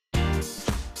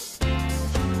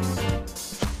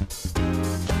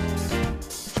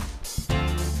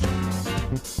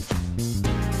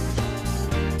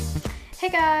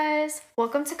guys,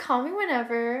 welcome to Call Me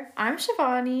Whenever. I'm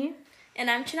Shivani.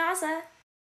 And I'm Chinaza.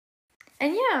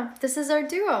 And yeah, this is our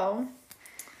duo.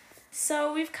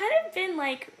 So we've kind of been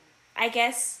I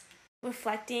guess,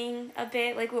 reflecting a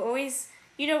bit. We're always,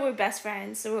 we're best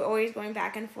friends, so we're always going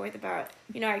back and forth about,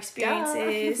 our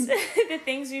experiences, the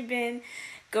things we've been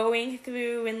going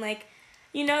through, and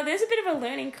there's a bit of a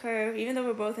learning curve, even though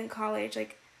we're both in college,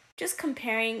 just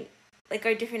comparing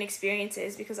our different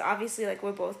experiences, because obviously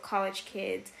we're both college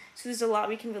kids, so there's a lot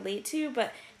we can relate to,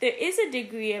 but there is a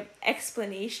degree of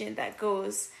explanation that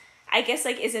goes, I guess,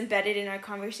 is embedded in our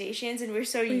conversations, and we're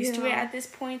so used to it at this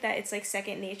point that it's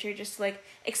second nature just to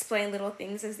explain little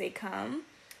things as they come.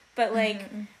 But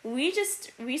we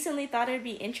just recently thought it would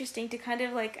be interesting to kind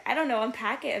of I don't know,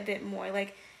 unpack it a bit more.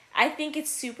 I think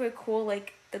it's super cool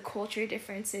the culture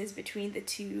differences between the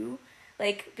two,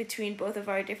 between both of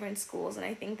our different schools, and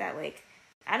I think that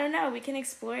I don't know, we can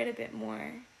explore it a bit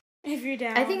more if you're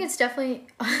down. I think it's definitely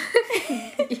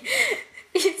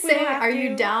He's saying, are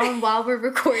you down while we're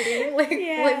recording? Like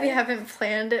we haven't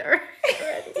planned it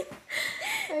already.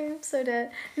 I'm so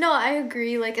dead. No, I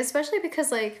agree. Especially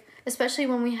because especially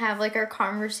when we have our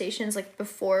conversations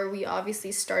before we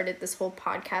obviously started this whole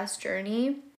podcast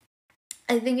journey,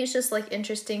 I think it's just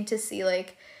interesting to see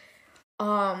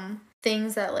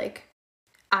things that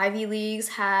Ivy Leagues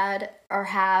had or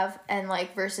have, and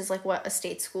versus what a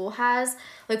state school has.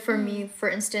 For me, for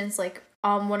instance,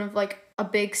 one of a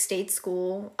big state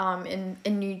school in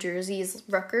New Jersey is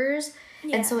Rutgers.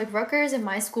 Yeah. And so Rutgers and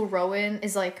my school, Rowan,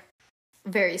 is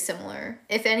very similar.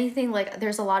 If anything,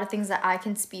 there's a lot of things that I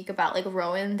can speak about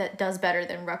Rowan that does better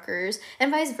than Rutgers,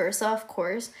 and vice versa, of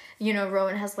course.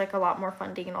 Rowan has a lot more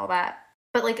funding and all that,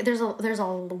 but there's a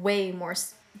way more,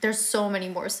 there's so many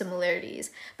more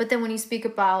similarities. But then when you speak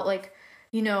about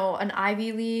an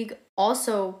Ivy League,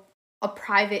 also a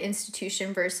private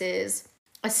institution versus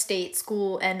a state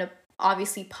school and a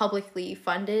obviously publicly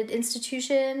funded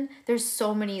institution, there's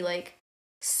so many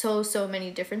so many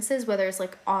differences, whether it's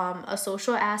a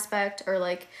social aspect or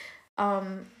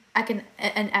an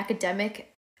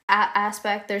academic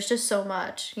aspect. There's just so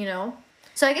much,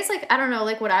 so I guess I don't know,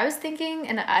 what I was thinking,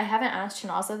 and I haven't asked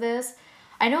Chinaza this,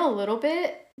 I know a little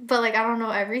bit, but I don't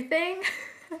know everything.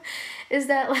 is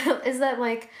that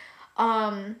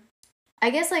I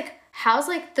guess how's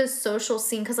the social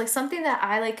scene, because something that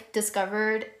I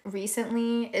discovered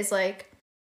recently is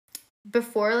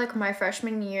before my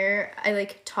freshman year, I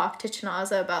talked to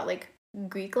Chinaza about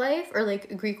Greek life or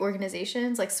Greek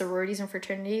organizations, sororities and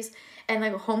fraternities, and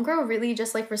homegirl really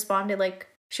just responded,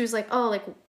 she was oh,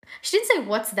 she didn't say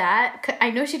what's that. I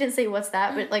know she didn't say what's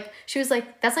that, but she was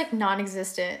that's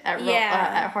non-existent at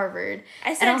Harvard.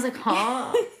 And I was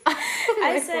huh?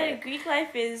 I said Greek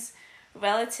life is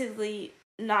relatively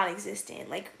non-existent.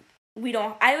 We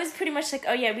don't. I was pretty much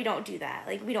oh yeah, we don't do that.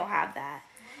 We don't have that.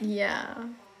 Yeah.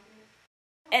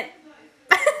 And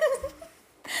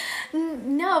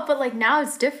no, but now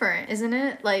it's different, isn't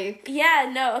it? Yeah,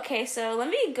 no. Okay, so let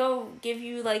me go give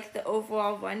you the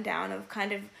overall rundown of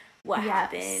kind of what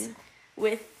happened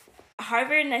with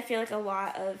Harvard, and I feel a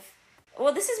lot of,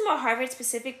 well, this is more Harvard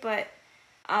specific, but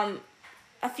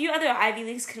a few other Ivy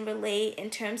Leagues can relate in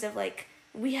terms of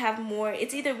we have more,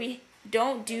 it's either we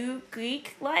don't do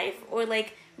Greek life or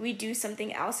we do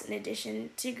something else in addition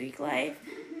to Greek life.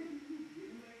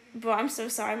 Bro, I'm so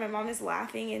sorry, my mom is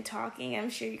laughing and talking, I'm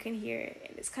sure you can hear it,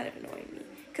 and it's kind of annoying me,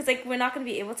 because we're not going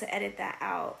to be able to edit that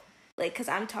out, because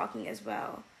I'm talking as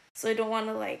well, so I don't want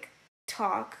to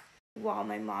talk while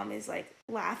my mom is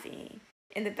laughing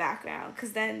in the background,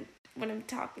 because then when I'm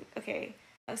talking, okay,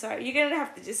 I'm sorry, you're gonna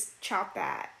have to just chop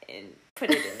that and put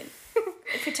it in and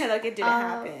pretend it didn't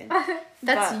happen.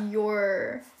 That's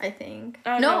your, I think.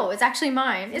 No, it's actually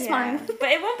mine. It's mine. But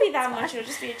it won't be that much. It'll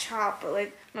just be a chop.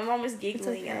 But my mom was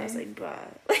giggling, and I was bruh.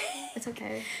 It's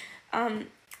okay. But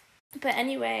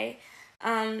anyway,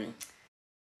 what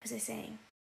was I saying?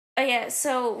 Oh yeah,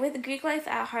 so with Greek life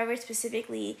at Harvard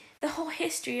specifically, the whole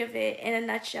history of it in a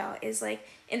nutshell is in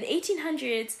the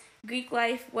 1800s, Greek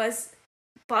life was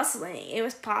bustling. It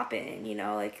was popping,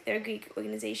 there are Greek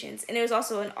organizations, and it was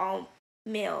also an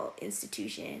all-male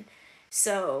institution.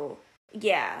 So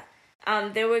yeah,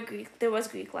 there was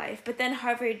Greek life, but then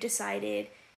Harvard decided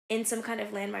in some kind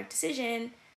of landmark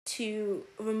decision to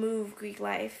remove Greek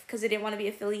life because they didn't want to be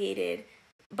affiliated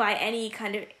by any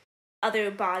kind of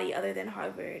other body other than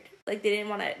Harvard. They didn't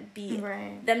want to be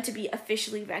them to be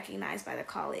officially recognized by the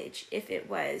college if it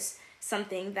was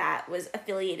something that was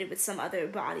affiliated with some other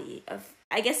body of,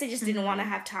 I guess they just didn't want to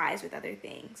have ties with other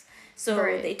things. So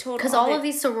they told, because all of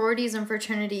these sororities and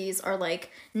fraternities are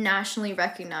nationally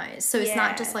recognized. So it's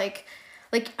not just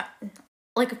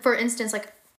like, for instance,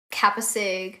 like, Kappa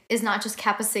Sig is not just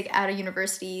Kappa Sig at a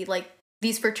university. Like,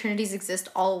 these fraternities exist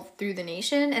all through the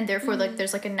nation, and therefore, like,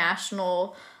 there's, like, a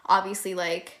national, obviously,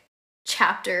 like,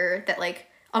 chapter that, like,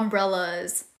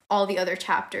 umbrellas all the other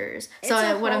chapters.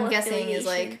 So what I'm guessing is,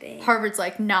 like, Harvard's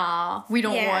like, nah, we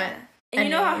don't want... And you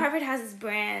know how Harvard has its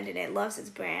brand, and it loves its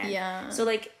brand. Yeah. So,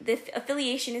 like, the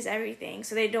affiliation is everything.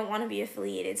 So they don't want to be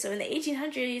affiliated. So in the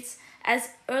 1800s, as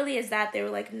early as that, they were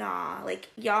like, nah, like,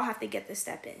 y'all have to get the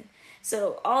step in.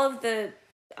 So all of the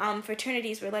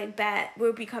fraternities were like, bet,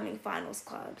 we're becoming finals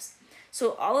clubs.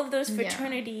 So all of those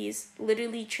fraternities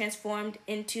literally transformed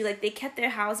into, like, they kept their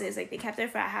houses, like, they kept their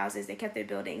frat houses, they kept their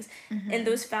buildings. And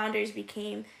those founders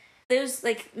became,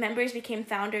 members became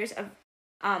founders of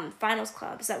finals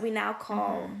clubs that we now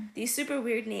call these super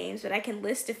weird names, but I can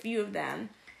list a few of them.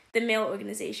 The male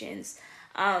organizations.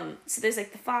 So there's,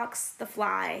 like, the Fox, the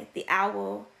Fly, the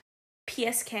Owl,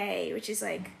 PSK, which is,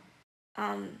 like,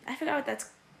 I forgot what that's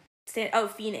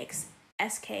Phoenix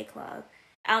SK Club.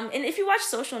 And if you watch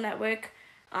Social Network,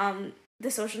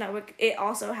 the Social Network, it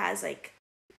also has, like,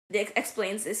 it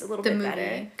explains this a little bit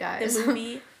better. Guys. The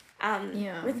movie,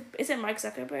 is it Mark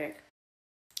Zuckerberg?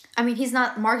 I mean, he's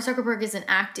not, Mark Zuckerberg isn't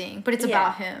acting, but it's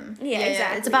about him. Yeah,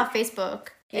 exactly. It's about Facebook.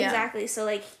 Yeah. Exactly. So,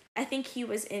 like, I think he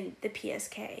was in the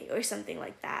PSK or something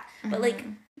like that. But, like,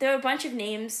 there are a bunch of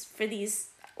names for these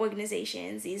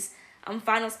organizations, these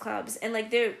finals clubs, and, like,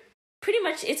 they're pretty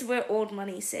much, it's where old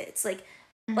money sits.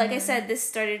 Like I said, this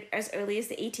started as early as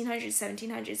the 1800s,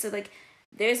 1700s. So, like,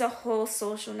 there's a whole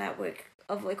social network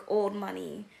of, like, old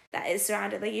money that is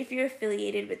surrounded. Like, if you're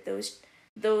affiliated with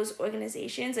those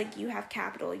organizations, like, you have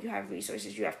capital, you have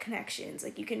resources, you have connections,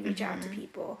 like, you can reach out to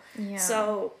people.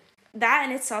 So that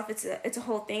in itself, it's a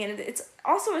whole thing, and it's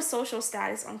also a social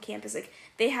status on campus. Like,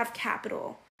 they have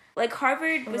capital. Like,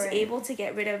 Harvard was able to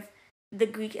get rid of the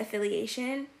Greek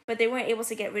affiliation, but they weren't able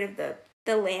to get rid of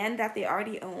the land that they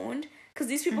already owned, because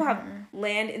these people have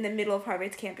land in the middle of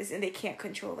Harvard's campus and they can't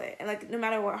control it, and, like, no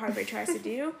matter what Harvard tries to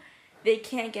do, they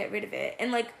can't get rid of it.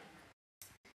 And, like,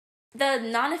 the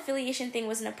non-affiliation thing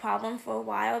wasn't a problem for a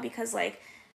while, because, like,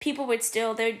 people would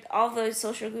still, all those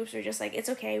social groups were just like, it's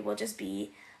okay, we'll just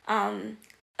be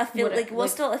we'll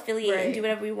still affiliate and do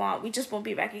whatever we want, we just won't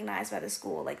be recognized by the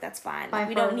school, like, that's fine, like,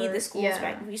 we don't need the school's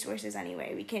resources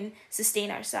anyway, we can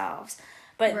sustain ourselves.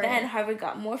 But then Harvard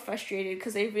got more frustrated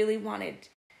because they really wanted,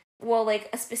 like,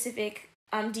 a specific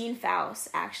Dean Faust,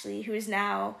 actually, who is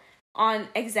now on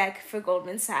exec for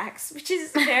Goldman Sachs, which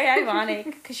is very ironic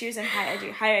because she was in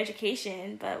higher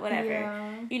education, but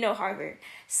whatever. You know Harvard.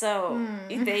 So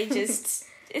they just,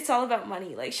 it's all about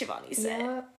money, like Shivani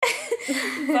said.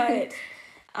 But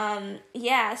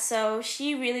so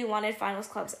she really wanted finals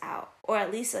clubs out, or at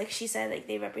least, like, she said, like,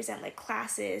 they represent, like,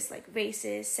 classes, like,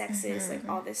 races, sexes, like,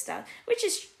 all this stuff, which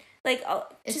is, like,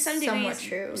 to some degree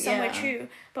somewhat true,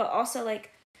 but also,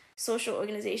 like, social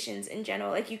organizations in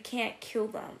general, like, you can't kill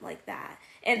them like that.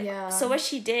 And so what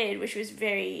she did, which was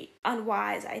very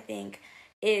unwise, I think,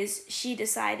 is she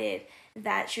decided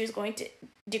that she was going to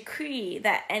decree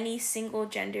that any single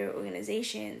gender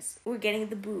organizations were getting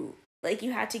the boot. Like,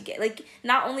 you had to get, like,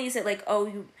 not only is it like,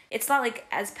 it's not, like,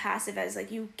 as passive as,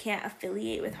 like, you can't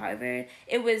affiliate with Harvard.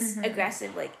 It was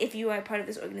aggressive. Like, if you are part of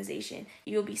this organization,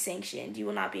 you will be sanctioned. You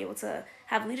will not be able to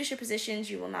have leadership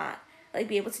positions. You will not, like,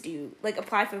 be able to do, like,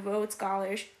 apply for Rhodes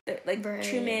Scholars, like,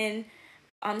 Truman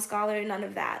Scholar, none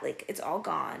of that. Like, it's all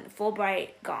gone. Fulbright,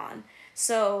 gone.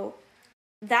 So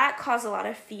that caused a lot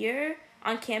of fear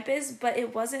on campus, but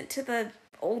it wasn't to the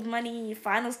old money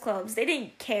finals clubs. They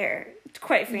didn't care,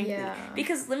 quite frankly.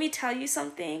 Because let me tell you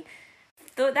something,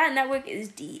 that network is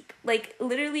deep. Like,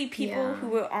 literally, people who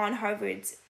were on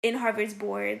Harvard's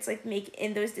boards, like,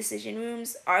 in those decision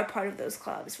rooms, are a part of those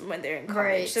clubs from when they're in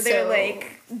college. So they're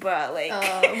like, bruh,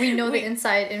 like, we know the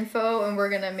inside info, and we're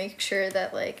gonna make sure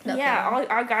that, like, nothing. All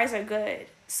our guys are good.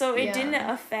 So it didn't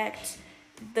affect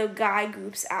the guy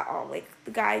groups at all. Like,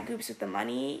 the guy groups with the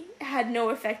money had no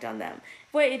effect on them.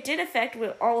 What it did affect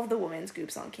were all of the women's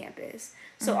groups on campus.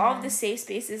 So all of the safe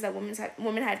spaces that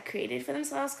women had created for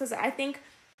themselves, because I think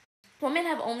women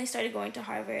have only started going to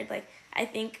Harvard, like, I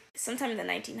think sometime in the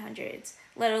 1900s,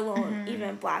 let alone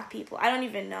even Black people. I don't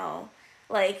even know.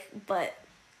 Like, but,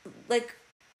 like,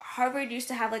 Harvard used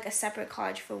to have, like, a separate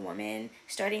college for women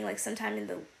starting, like, sometime in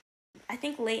the, I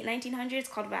think, late 1900s,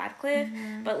 called Radcliffe.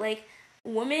 But, like,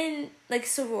 women, like,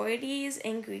 sororities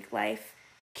in Greek life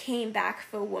came back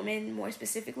for women more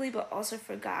specifically, but also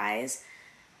for guys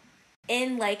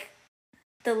in, like,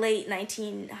 the late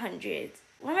 1900s.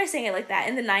 Why am I saying it like that?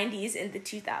 In the 90s and the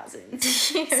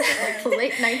 2000s. Like,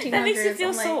 late 1900s. That makes it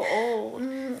feel so old.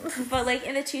 But, like,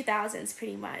 in the 2000s,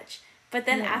 pretty much. But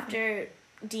then after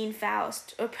Dean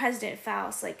Faust or President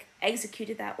Faust like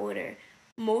executed that order,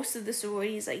 most of the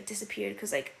sororities like disappeared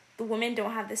because like the women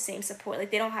don't have the same support.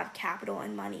 Like they don't have capital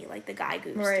and money like the guy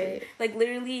groups do. Like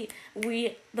literally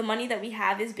the money that we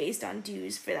have is based on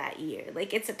dues for that year.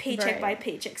 Like it's a paycheck by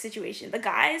paycheck situation. The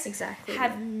guys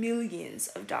have millions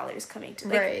of dollars coming to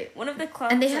like one of the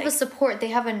clubs, and they have a support, they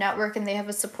have a network, and they have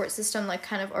a support system like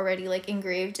kind of already like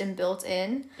engraved and built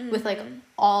in with like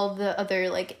all the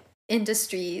other like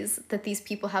industries that these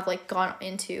people have like gone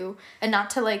into. And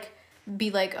not to like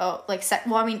be like, oh, like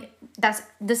well, I mean,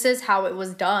 this is how it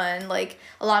was done. Like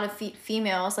a lot of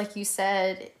females, like you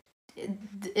said,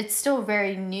 it's still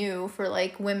very new for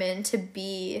like women to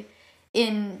be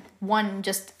in one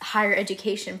just higher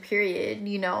education period,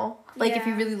 you know? Like if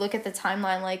you really look at the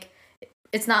timeline, like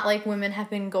it's not like women have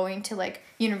been going to like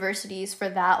universities for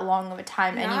that long of a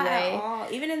time anyway. At all.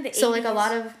 Even in the 80s, so like a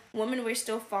lot of women were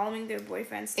still following their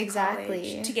boyfriends to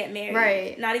college to get married.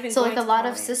 Right. Not even so going like a to lot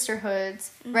college. of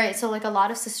sisterhoods. Right. So like a lot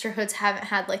of sisterhoods haven't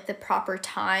had like the proper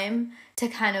time to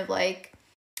kind of like,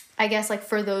 I guess like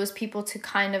for those people to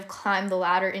kind of climb the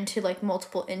ladder into like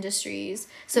multiple industries.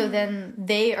 So then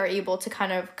they are able to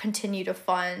kind of continue to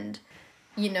fund,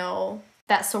 you know,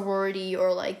 that sorority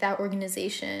or like that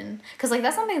organization, because like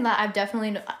that's something that I've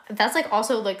definitely that's like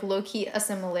also like low-key a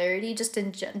similarity just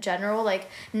in general, like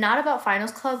not about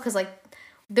Finals Club, because like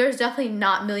there's definitely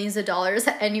not millions of dollars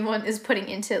that anyone is putting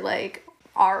into like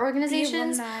our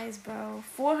organizations. The alumni's, bro,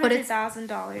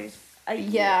 $400,000 a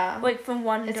year, like from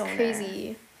one donor. It's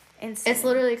crazy. Insane. It's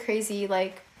literally crazy,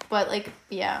 like, but like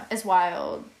it's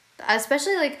wild,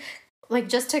 especially like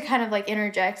just to kind of like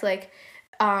interject, like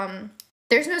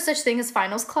there's no such thing as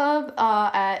Finals Club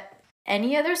at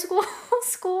any other school,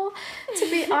 to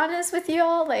be honest with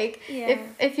y'all. Like,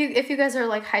 if you guys are,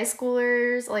 like, high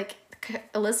schoolers, like,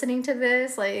 listening to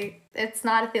this, like, it's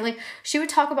not a thing. Like, she would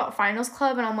talk about Finals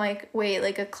Club, and I'm like, wait,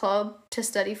 like, a club to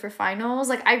study for finals?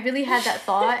 Like, I really had that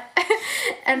thought,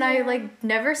 and I, like,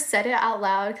 never said it out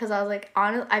loud, because I was like,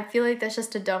 I feel like that's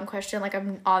just a dumb question. Like,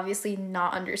 I'm obviously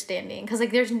not understanding, because,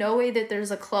 like, there's no way that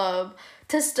there's a club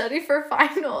to study for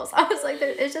finals. I was like,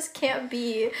 it just can't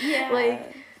be.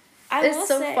 Like, it's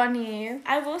so funny.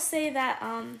 I will say that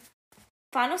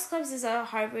Finals Clubs is a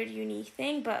Harvard unique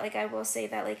thing, but like I will say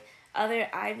that like other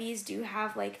Ivies do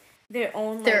have like their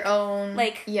own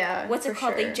like what's it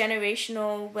called, like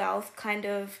generational wealth kind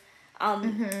of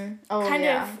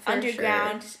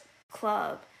underground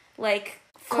club. Like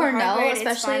for Cornell, Harvard,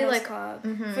 especially it's like Club.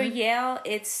 For Yale,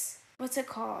 it's what's it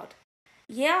called?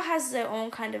 Yale has their own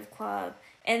kind of club,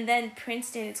 and then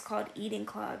Princeton, it's called Eating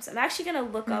Clubs. I'm actually gonna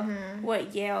look up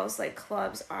what Yale's like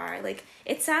clubs are. Like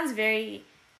it sounds very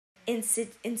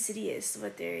insidious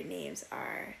what their names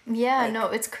are. Yeah, like, no,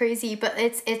 it's crazy, but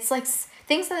it's like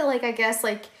things that like I guess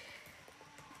like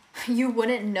you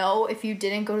wouldn't know if you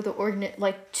didn't go to the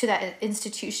to that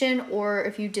institution, or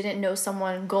if you didn't know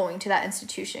someone going to that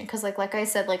institution, because like I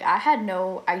said, like I had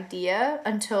no idea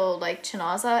until like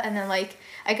Chinaza, and then like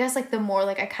I guess like the more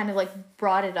like I kind of like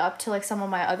brought it up to like some of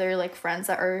my other like friends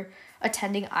that are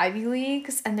attending Ivy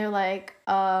Leagues, and they're like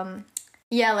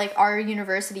yeah, like our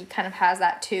university kind of has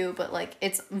that too, but like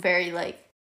it's very like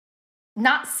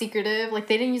not secretive, like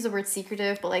they didn't use the word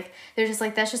secretive, but like they're just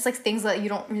like that's just like things that you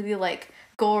don't really like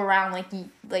go around like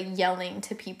yelling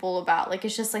to people about. Like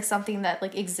it's just like something that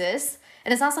like exists,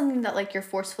 and it's not something that like you're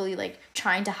forcefully like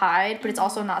trying to hide, but it's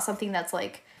also not something that's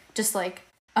like just like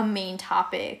a main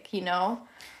topic, you know?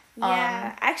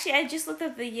 Yeah, actually, I just looked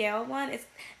up the Yale one.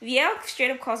 Yale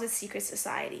straight up calls it secret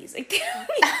societies. Like,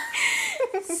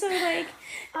 so like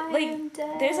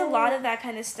there's a lot of that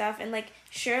kind of stuff, and like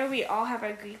sure we all have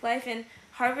our Greek life, and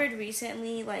Harvard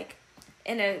recently, like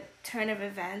in a turn of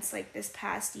events, like this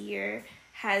past year,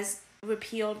 has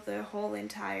repealed the whole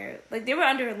entire, like they were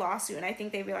under a lawsuit, and I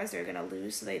think they realized they were gonna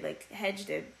lose, so they like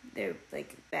hedged their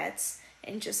like bets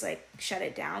and just like shut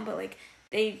it down. But like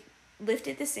they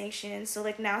lifted the sanctions, so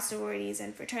like now sororities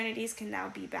and fraternities can now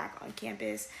be back on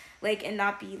campus, like, and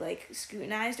not be like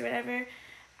scrutinized or whatever.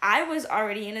 I was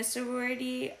already in a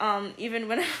sorority, even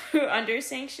when we were under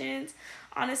sanctions,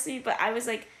 honestly, but I was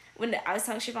like, when I was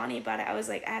telling Shivani about it, I was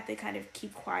like, I have to kind of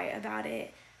keep quiet about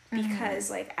it,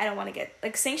 because like I don't want to get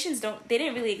like sanctions they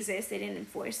didn't really exist, they didn't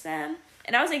enforce them,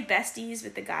 and I was like besties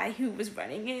with the guy who was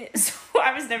running it, so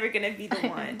I was never gonna be the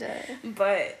one.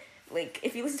 But like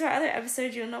if you listen to our other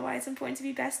episodes, you'll know why it's important to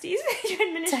be besties with your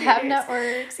administrators. To have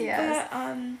networks, yes. But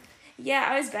yeah,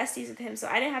 I was besties with him, so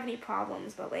I didn't have any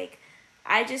problems, but like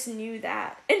I just knew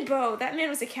that, and bro, that man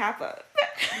was a Kappa.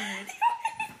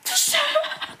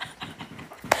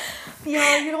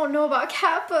 Yo, you don't know about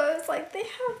Kappa. It's like they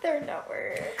have their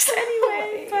networks.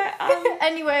 Anyway, but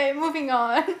anyway, moving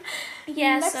on.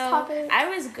 Yeah, Next so topic. I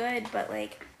was good, but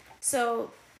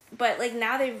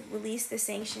now they've released the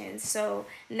sanctions. So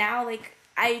now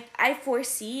I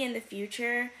foresee in the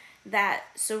future that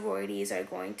sororities are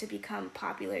going to become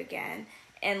popular again,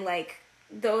 and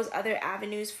those other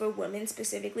avenues for women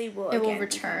specifically will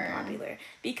return become popular,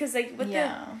 because what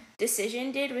the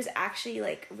decision did was actually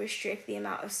restrict the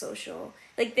amount of social,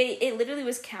 it literally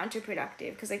was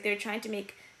counterproductive, because they're trying to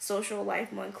make social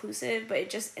life more inclusive, but it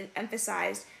just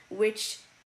emphasized which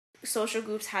social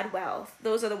groups had wealth.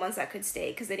 Those are the ones that could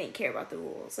stay, because they didn't care about the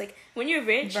rules. When you're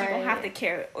rich, you don't have to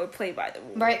care or play by the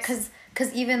rules, right?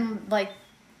 Because even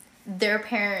their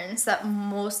parents that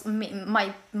most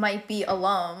might be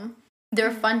alum, they're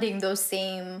funding those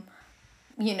same,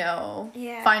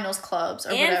 finals clubs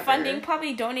or whatever. And funding,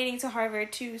 probably donating to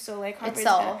Harvard too. So Harvard's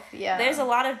itself, there's a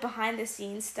lot of behind the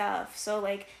scenes stuff. So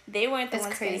they weren't the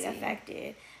ones crazy. getting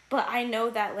affected. But I know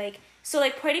that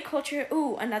party culture.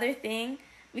 Ooh, another thing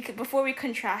before we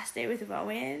contrast it with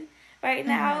Rowan right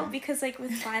now, because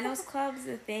with finals clubs,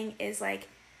 the thing is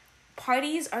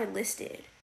parties are listed.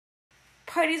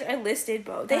 Parties are listed,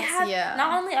 bro. They have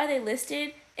not only are they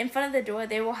listed, in front of the door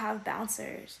they will have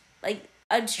bouncers,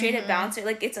 a straight up bouncer,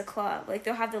 it's a club,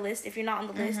 they'll have the list. If you're not on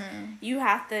the list, you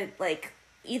have to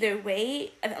either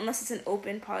wait unless it's an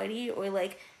open party, or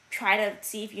try to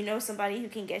see if you know somebody who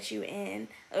can get you in,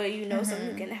 or someone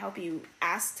who can help you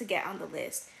ask to get on the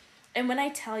list. And when I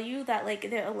tell you that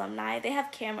their alumni, they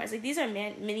have cameras, these are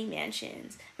mini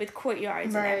mansions with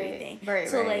courtyards and everything,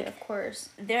 so of course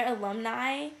their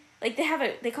alumni,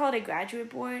 they call it a graduate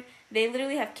board. They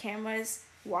literally have cameras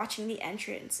watching the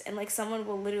entrance, and someone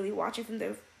will literally watch it from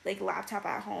their laptop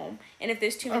at home. And if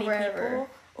there's too many people,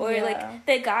 or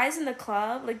the guys in the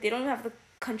club, they don't have the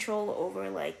control over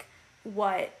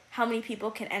how many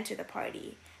people can enter the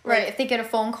party. Right, if they get a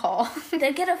phone call.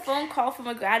 They get a phone call from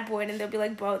a grad board, and they'll be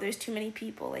like, bro, there's too many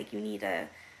people, you need to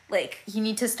you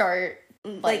need to start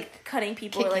cutting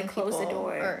people, or close the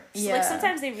door. Or, so,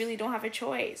 sometimes they really don't have a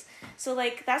choice. So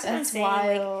that's what I'm saying.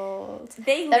 Wild.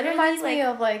 They that reminds me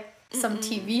of some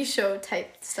TV show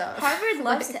type stuff. Harvard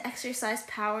loves to exercise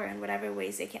power in whatever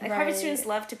ways they can. Harvard students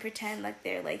love to pretend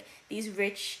they're these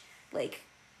rich,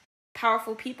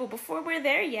 powerful people before we're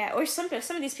there yet. Or some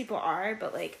of these people are,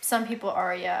 but some people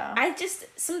are, yeah. I just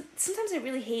sometimes I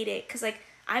really hate it, because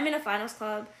I'm in a finals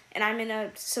club and I'm in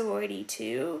a sorority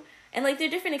too, and they're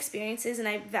different experiences, and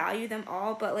I value them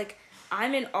all, but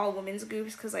I'm in all women's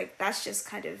groups, because that's just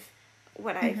kind of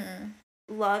what I've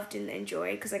loved and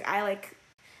enjoyed, because I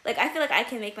feel I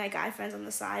can make my guy friends on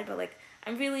the side, but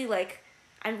I'm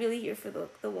really here for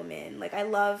the woman. I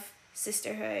love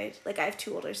sisterhood. I have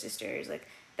 2 older sisters.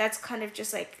 That's kind of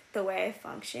just the way I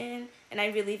function, and I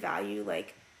really value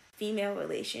female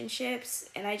relationships,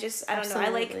 and I don't know, I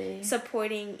like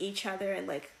supporting each other, and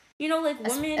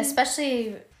women,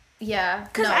 especially, yeah,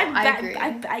 because I agree.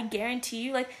 I guarantee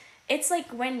you, it's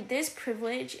when there's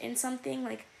privilege in something,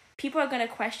 people are gonna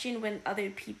question when other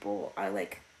people are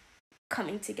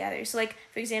coming together. So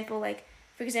for example,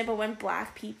 when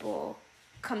Black people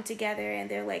come together and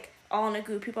they're all in a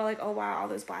group, people are oh wow, all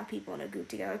those Black people in a group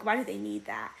together, why do they need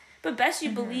that? But best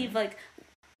you believe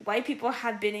white people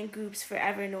have been in groups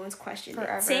forever, no one's questioned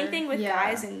it. Same thing with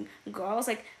guys and girls.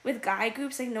 With guy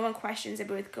groups, no one questions it,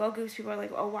 but with girl groups, people are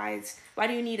oh, why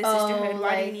do you need a sisterhood?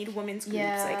 Why do you need women's groups?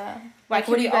 Why can't what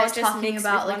are we you guys all just talking mix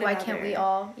about? with one Why another? can't we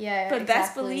all? Yeah, but exactly.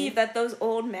 Best believe that those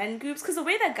old men groups, because the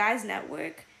way that guys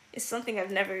network is something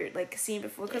I've never seen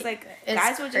before. Because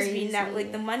guys will just be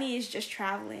the money is just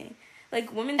traveling.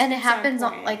 Women's and it happens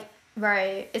on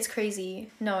right. It's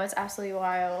crazy. No, it's absolutely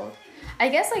wild. I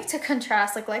guess to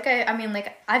contrast,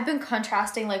 I've been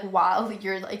contrasting while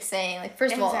you're saying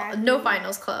first of all, no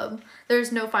finals club.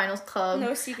 There's no finals club.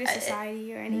 No secret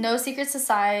society or anything. No secret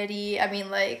society. I mean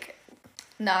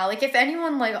nah, if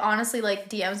anyone honestly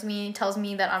DMs me, tells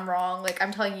me that I'm wrong,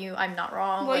 I'm telling you I'm not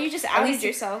wrong. Well, you just outed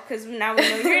yourself, because now we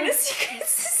know you're in a secret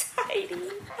society.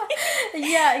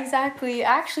 Yeah, exactly.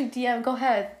 Actually, DM, go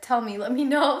ahead, tell me, let me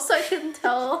know so I can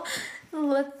tell.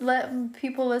 let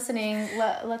people listening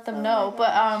let them know.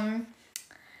 But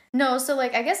no, so I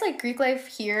guess Greek life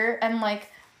here, and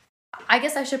I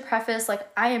guess I should preface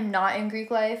I am not in Greek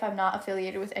life. I'm not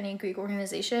affiliated with any Greek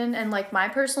organization, and my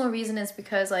personal reason is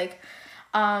because I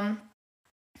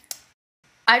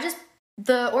just,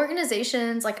 the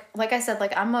organizations like I said,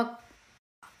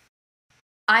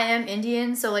 I am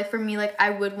Indian, so for me I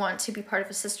would want to be part of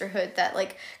a sisterhood that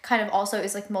kind of also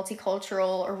is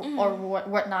multicultural or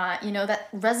whatnot, that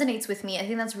resonates with me. I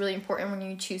think that's really important when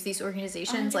you choose these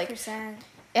organizations. 100%.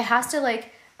 it has to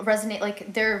like resonate,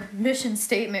 like their mission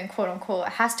statement, quote unquote,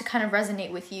 it has to kind of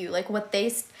resonate with you, like what they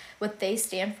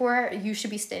stand for, you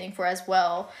should be standing for as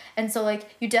well. And so like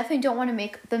you definitely don't want to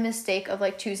make the mistake of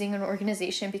like choosing an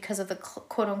organization because of the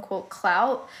quote unquote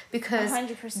clout, because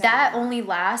 100%, that only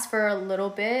lasts for a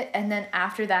little bit, and then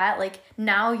after that, like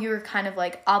now you're kind of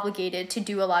like obligated to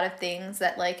do a lot of things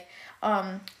that like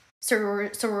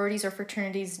sororities or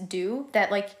fraternities do, that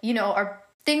like, you know, are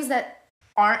things that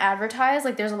aren't advertised.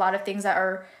 Like there's a lot of things that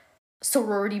are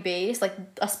sorority based, like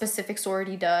a specific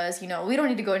sorority does, you know, we don't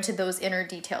need to go into those inner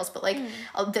details, but like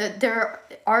there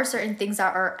are certain things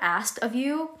that are asked of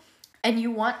you, and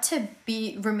you want to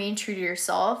remain true to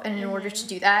yourself, and in order to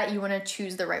do that you want to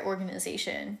choose the right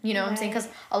organization, you know what I'm saying, because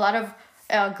a lot of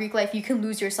Greek life, you can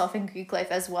lose yourself in Greek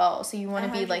life as well, so you want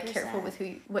to be like careful with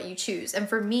what you choose. And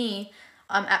for me,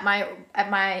 at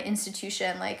my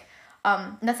institution, like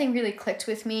nothing really clicked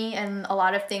with me, and a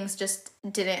lot of things just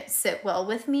didn't sit well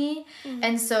with me.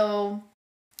 And so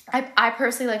I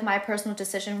personally, like my personal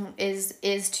decision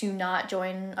is to not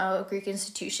join a Greek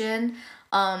institution.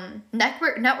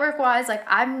 Network wise, like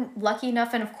I'm lucky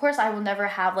enough, and of course I will never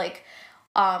have like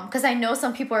because I know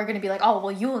some people are going to be like, oh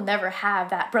well, you will never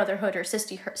have that brotherhood or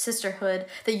sisterhood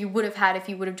that you would have had if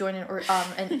you would have joined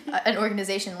an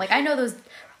organization. Like I know those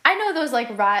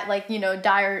like ride, like, you know,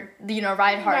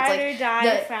 ride hearts, like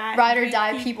ride or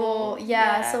die people.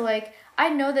 Yeah. So like I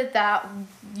know that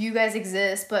you guys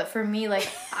exist, but for me, like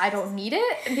I don't need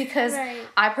it, because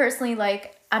I personally,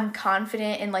 like, I'm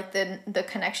confident in like the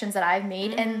connections that I've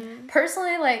made. And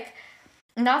personally, like,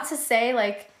 not to say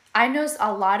like I know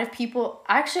a lot of people,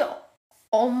 actually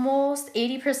almost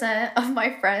 80% of my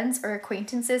friends or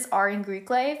acquaintances are in Greek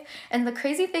life. And the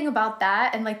crazy thing about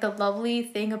that, and like the lovely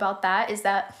thing about that, is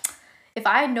that if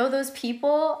I know those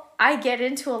people, I get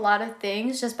into a lot of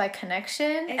things just by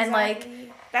connection. And like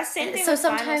that's the same thing so with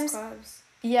sometimes clubs.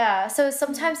 Yeah, so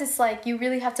sometimes it's like you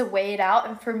really have to weigh it out.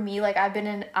 And for me, like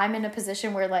I'm in a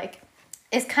position where like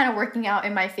it's kind of working out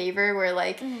in my favor, where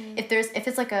like if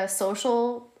it's like a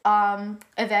social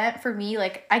event for me,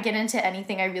 like I get into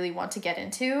anything I really want to get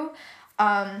into.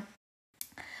 But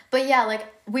yeah, like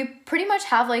we pretty much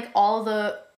have like all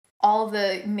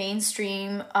the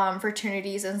mainstream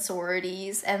fraternities and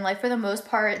sororities, and like for the most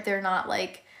part they're not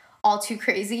like all too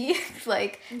crazy.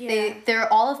 Like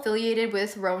they're all affiliated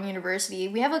with Rowan University.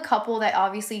 We have a couple that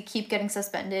obviously keep getting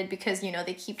suspended because, you know,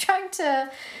 they keep trying to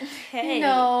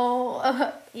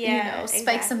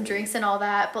spike some drinks and all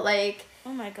that, but like,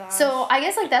 oh my gosh. So I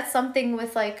guess like that's something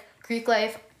with like Greek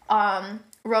life.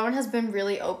 Rowan has been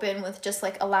really open with just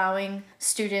like allowing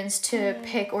students to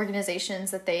pick organizations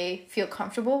that they feel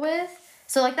comfortable with.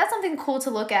 So like that's something cool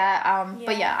to look at.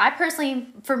 But yeah, I personally,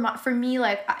 for me,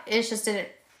 like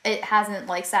it hasn't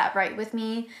like sat right with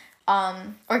me.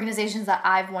 Organizations that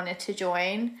I've wanted to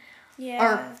join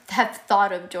or have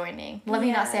thought of joining. Let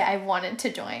me not say I wanted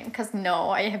to join, because no,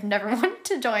 I have never wanted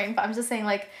to join, but I'm just saying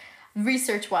like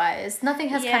research wise, nothing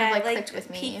has kind of like clicked with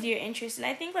me. Piqued your interest. And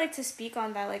I think like to speak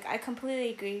on that, like I completely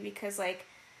agree, because like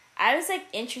I was like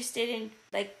interested in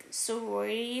like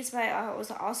sororities, but I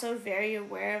was also very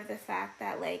aware of the fact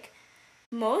that like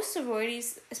most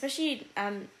sororities, especially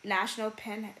National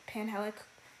Panhellenic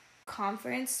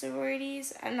Conference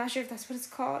sororities, I'm not sure if that's what it's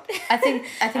called. I think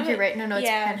you're right. No, it's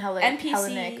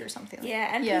Hellenic or something.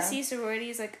 NPC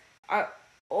sororities like are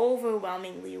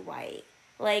overwhelmingly white.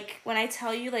 Like when I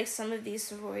tell you like some of these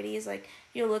sororities, like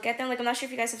you'll look at them, like I'm not sure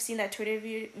if you guys have seen that Twitter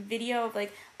video of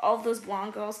like all of those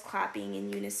blonde girls clapping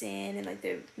in unison and like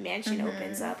the mansion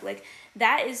opens up. Like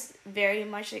that is very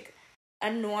much like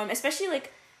a norm, especially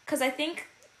like because I think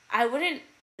I wouldn't.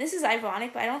 This is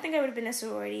ironic, but I don't think I would have been a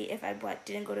sorority if I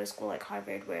didn't go to a school like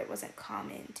Harvard, where it wasn't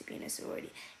common to be in a sorority.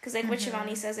 Because like what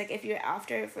Shivani says, like if you're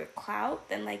after it for clout,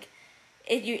 then like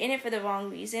you're in it for the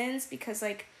wrong reasons, because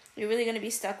like you're really going to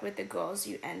be stuck with the girls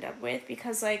you end up with,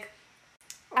 because like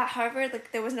at Harvard,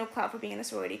 like there was no clout for being in a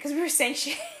sorority because we were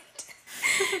sanctioned.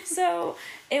 So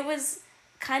it was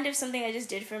kind of something I just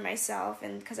did for myself,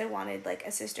 and because I wanted like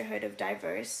a sisterhood of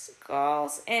diverse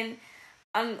girls. And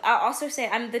I'll also say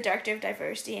I'm the director of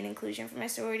diversity and inclusion for my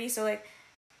sorority. So like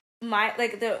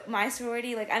my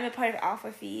sorority, like I'm a part of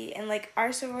Alpha Phi, and like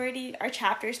our sorority, our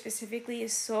chapter specifically,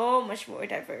 is so much more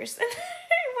diverse than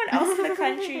everyone else in the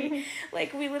country.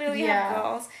 Like we literally have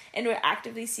girls, and we're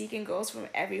actively seeking girls from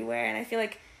everywhere. And I feel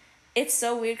like it's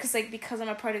so weird because I'm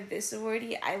a part of this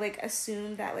sorority, I like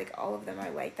assume that like all of them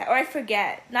are like that, or I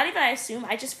forget. Not even I assume,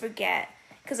 I just forget,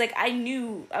 because like I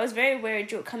was very aware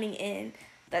coming in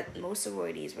that most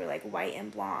sororities were like white and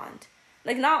blonde.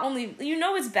 like, not only, you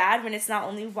know, it's bad when it's not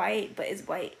only white, but it's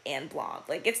white and blonde.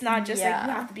 Like, it's not just, like,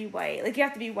 you have to be white. Like, you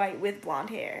have to be white with blonde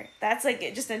hair. That's, like,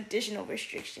 just an additional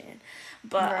restriction.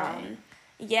 But,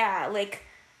 yeah, like,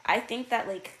 I think that,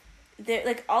 like,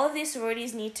 like, all of these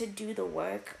sororities need to do the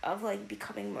work of, like,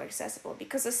 becoming more accessible,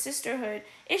 because a sisterhood,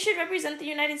 it should represent the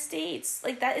United States.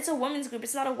 Like, that, it's a women's group.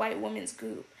 It's not a white women's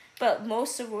group. But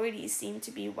most sororities seem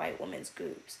to be white women's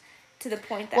groups, to the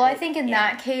point that, well, like, I think in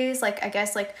that case, like, I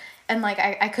guess, like, and, like,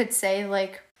 I could say,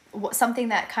 like, something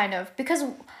that kind of, because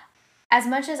as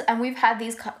much as, and we've had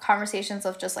these conversations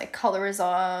of just, like,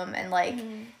 colorism, and, like,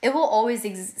 it will always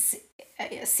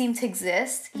seem to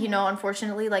exist, you know,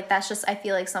 unfortunately. Like, that's just, I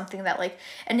feel like, something that, like,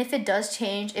 and if it does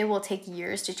change, it will take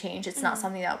years to change. It's not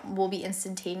something that will be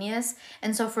instantaneous.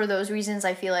 And so for those reasons,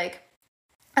 I feel like,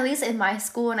 at least in my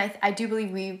school, and I do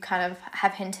believe we kind of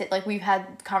have hinted, like, we've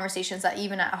had conversations that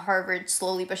even at Harvard,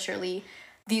 slowly but surely,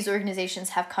 these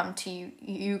organizations have come to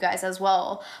you guys as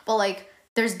well. But, like,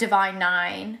 there's Divine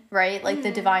Nine, right? Like,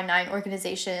 the Divine Nine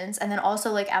organizations. And then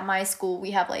also, like, at my school,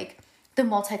 we have, like, the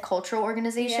multicultural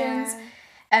organizations.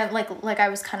 And, like I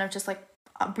was kind of just, like,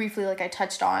 briefly, like, I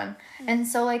touched on. And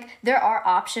so, like, there are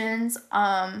options.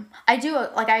 I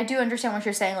do understand what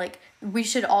you're saying. Like, we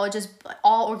should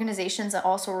all organizations and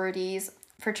all sororities,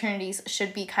 fraternities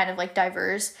should be kind of, like,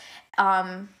 diverse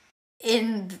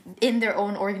in their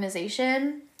own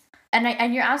organization.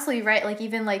 And you're absolutely right. Like,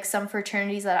 even, like, some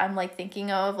fraternities that I'm, like,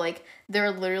 thinking of, like,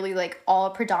 they're literally, like,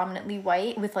 all predominantly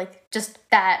white with, like, just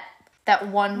that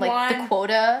one, like, the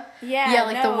quota. Yeah,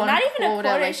 like, no, the one not even quota, a quota,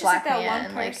 like, it's just, black like, that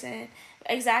man, one person.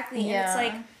 Exactly. Yeah. And it's,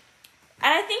 like,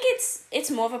 and I think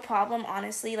it's more of a problem,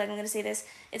 honestly. Like, I'm going to say this.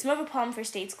 It's more of a problem for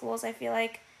state schools, I feel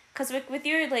like. Because with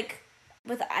your, like,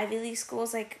 with Ivy League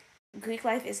schools, like, Greek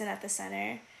life isn't at the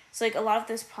center. So, like, a lot of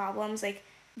those problems, like,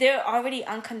 they're already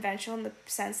unconventional in the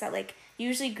sense that, like,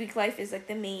 usually Greek life is, like,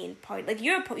 the main part. Like,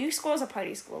 your school is a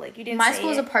party school. Like, you didn't My say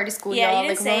school is a party school, yeah, y'all. you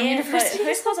didn't like, say it, but University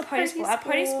her school's a party school. school. At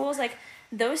party schools, like,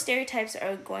 those stereotypes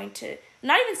are going to,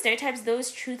 not even stereotypes,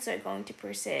 those truths are going to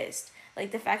persist.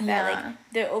 Like, the fact that, like,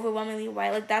 they're overwhelmingly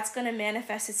white, like, that's going to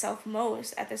manifest itself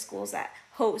most at the schools that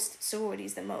host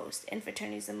sororities the most and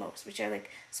fraternities the most, which are, like,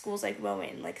 schools like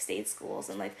Rowan, like, state schools,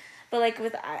 and, like, but, like,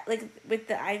 with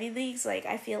the Ivy Leagues, like,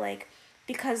 I feel like,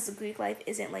 because the Greek life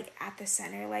isn't, like, at the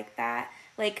center like that,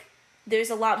 like, there's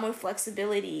a lot more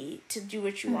flexibility to do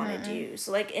what you want to do.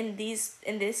 So, like, in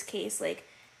this case, like,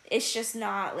 it's just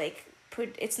not, like,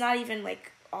 it's not even,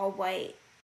 like, all white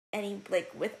like,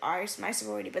 with my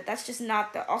sorority, but that's just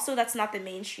not that's not the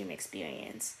mainstream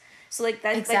experience. So, like,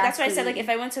 that, exactly. Like, that's why I said, like, if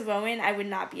I went to Rowan, I would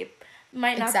not be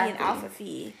might not be an Alpha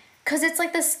Phi. Because it's,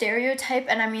 like, the stereotype,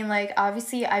 and I mean, like,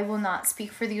 obviously I will not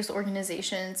speak for these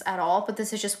organizations at all, but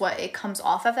this is just what it comes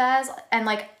off of as. And,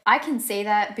 like, I can say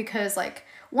that because, like,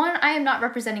 one, I am not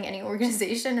representing any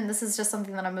organization, and this is just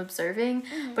something that I'm observing,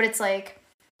 but it's, like,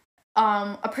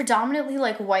 a predominantly,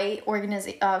 like, white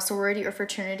sorority or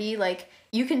fraternity, like,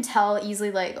 you can tell easily,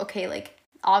 like, okay, like,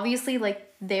 obviously,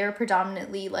 like, they're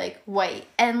predominantly, like, white,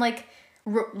 and, like,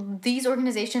 these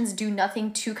organizations do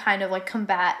nothing to kind of, like,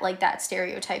 combat, like, that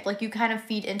stereotype. Like, you kind of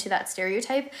feed into that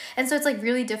stereotype, and so it's, like,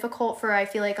 really difficult for, I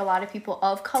feel like, a lot of people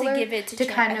of color to give it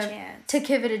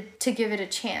a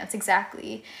chance.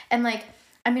 Exactly. And, like,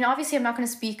 I mean, obviously I'm not going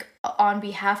to speak on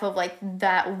behalf of, like,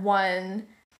 that one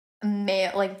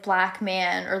male, like, black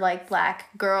man or, like,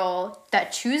 black girl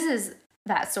that chooses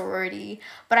that sorority,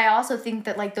 but I also think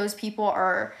that, like, those people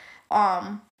are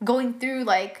going through,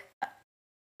 like,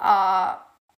 I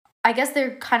guess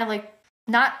they're kind of, like,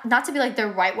 not to be, like,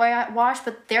 they're whitewashed,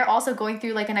 but they're also going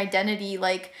through, like, an identity,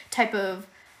 like, type of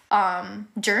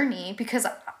journey, because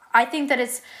I think that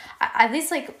it's, at least,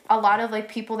 like, a lot of, like,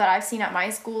 people that I've seen at my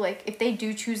school, like, if they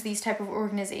do choose these type of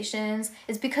organizations,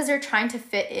 it's because they're trying to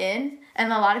fit in,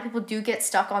 and a lot of people do get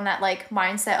stuck on that, like,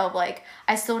 mindset of, like,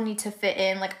 I still need to fit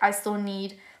in, like, I still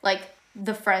need, like,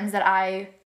 the friends that I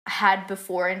had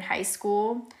before in high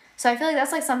school. So I feel like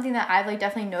that's, like, something that I've, like,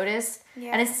 definitely noticed,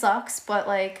 and it sucks, but,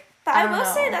 like, but I will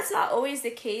say that's not always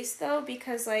the case, though,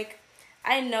 because, like,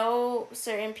 I know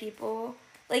certain people,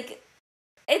 like,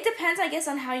 it depends, I guess,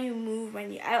 on how you move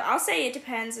when I'll say it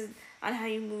depends on how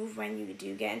you move when you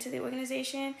do get into the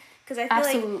organization, because I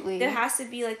feel like there has to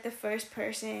be, like, the first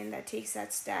person that takes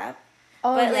that step.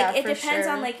 Oh, but, yeah, like, it depends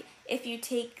sure. on, like, if you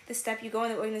take the step, you go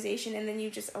in the organization, and then you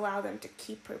just allow them to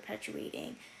keep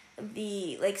perpetuating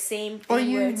the, like, same thing. Or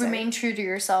you remain true to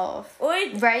yourself.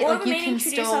 Right? Or like, you can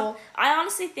true to yourself. I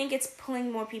honestly think it's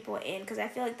pulling more people in, because I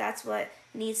feel like that's what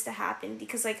needs to happen,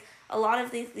 because like a lot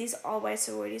of these all white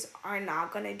sororities are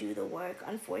not gonna do the work,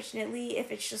 unfortunately,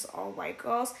 if it's just all white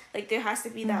girls. Like there has to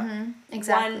be that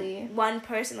exactly one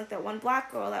person, like that one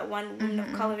black girl, that one woman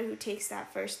of color who takes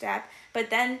that first step. But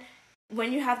then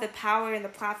when you have the power and the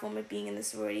platform of being in the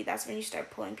sorority, that's when you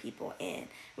start pulling people in,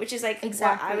 which is like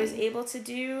what I was able to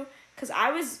do, because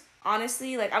I was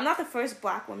honestly like, I'm not the first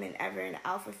black woman ever in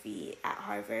Alpha Phi at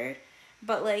Harvard,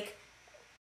 but like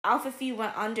Alpha Phi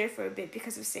went under for a bit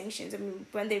because of sanctions. I mean,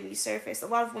 when they resurfaced, a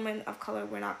lot of women of color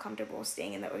were not comfortable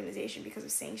staying in the organization because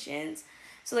of sanctions.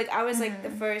 So like I was like the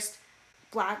first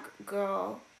black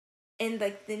girl in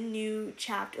like the new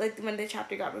chapter, like when the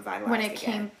chapter got revitalized when it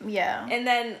again. And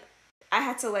then I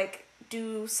had to like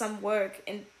do some work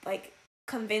in like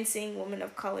convincing women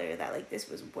of color that like this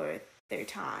was worth their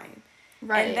time.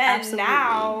 Right. And then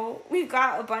now we've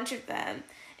got a bunch of them,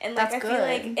 and like I feel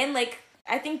like, and like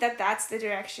I think that that's the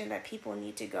direction that people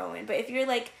need to go in. But if you're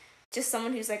like just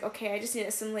someone who's like, okay, I just need to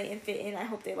assimilate and fit in, I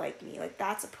hope they like me, like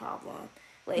that's a problem.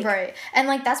 Like, right. And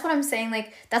like that's what I'm saying,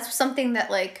 like that's something that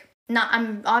like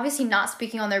I'm obviously not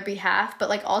speaking on their behalf, but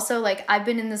like also like I've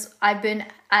been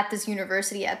at this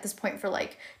university at this point for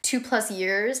like 2+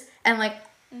 years, and like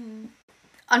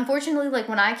unfortunately, like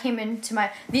when I came into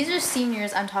these are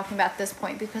seniors I'm talking about at this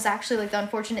point, because actually like the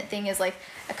unfortunate thing is like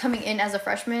coming in as a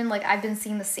freshman, like I've been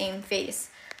seeing the same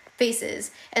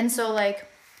faces, and so like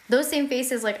those same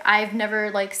faces, like I've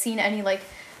never like seen any like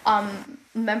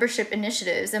membership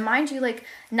initiatives. And mind you, like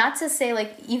not to say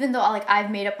like even though like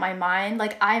I've made up my mind,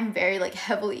 like I'm very like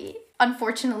heavily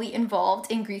unfortunately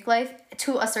involved in Greek life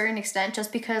to a certain extent,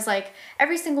 just because like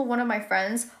every single one of my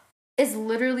friends is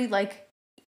literally like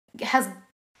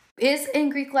is in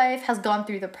Greek life, has gone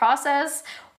through the process,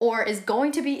 or is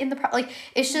going to be in the like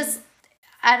it's just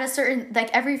at a certain, like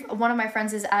every one of my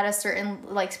friends is at a certain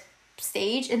like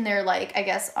stage in their like I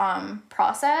guess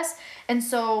process. And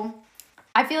so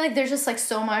I feel like there's just like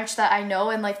so much that I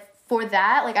know, and like for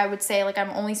that, like I would say like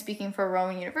I'm only speaking for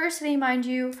Rowan University, mind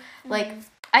you. Like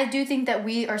I do think that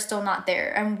we are still not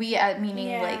there, and we at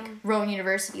meaning like Rowan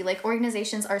University, like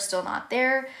organizations are still not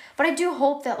there. But I do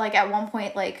hope that like at one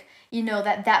point, like you know,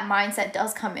 that mindset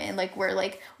does come in, like where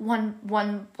like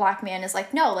one black man is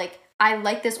like, no, like I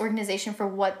like this organization for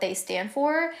what they stand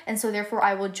for, and so therefore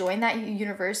I will join that I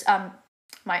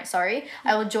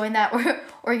will join that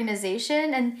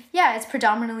organization. And yeah, it's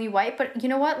predominantly white, but you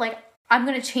know what, like I'm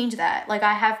gonna change that. Like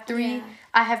I have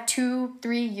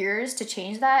 2-3 years to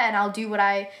change that, and I'll do what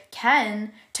I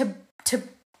can to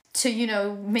you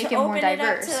know make it more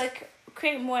diverse, to like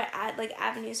create more like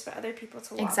avenues for other people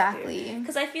to walk exactly.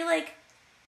 Because I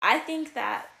think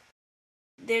that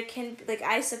there can, like,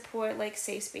 I support like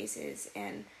safe spaces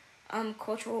and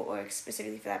cultural orgs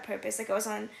specifically for that purpose. Like I was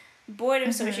on board of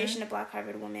Association of Black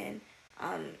Harvard Women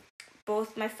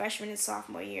both my freshman and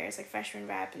sophomore years, like freshman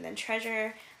rep and then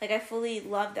treasurer. Like I fully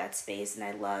love that space, and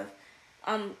I love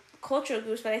cultural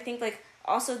groups, but I think like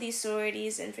also these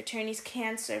sororities and fraternities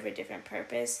can serve a different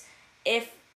purpose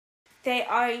if they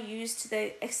are used to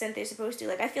the extent they're supposed to.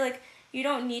 Like I feel like you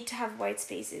don't need to have white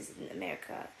spaces in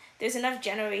America. There's enough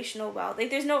generational wealth.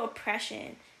 Like there's no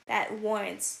oppression that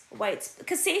warrants whites,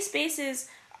 because safe spaces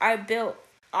are built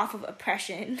off of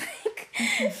oppression. Like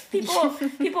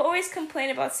people always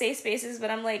complain about safe spaces, but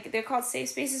I'm like, they're called safe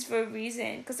spaces for a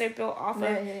reason, because they're built off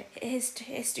of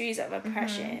histories of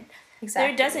oppression. Exactly.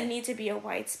 There doesn't need to be a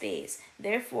white space.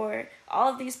 Therefore,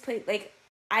 all of these like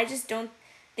I just don't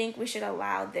think we should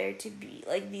allow there to be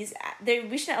like these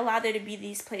we shouldn't allow there to be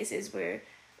these places where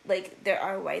like there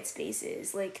are white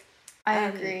spaces. Like I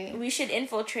agree. We should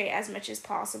infiltrate as much as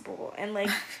possible, and like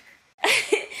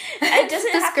it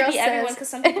doesn't have to be everyone, because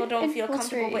some people don't feel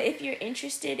comfortable. But if you're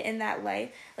interested in that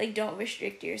life, like don't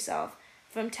restrict yourself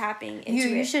from tapping into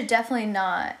it. You should definitely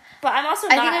not. But I'm also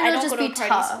not. I don't go to a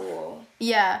party school.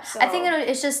 Yeah, so. I think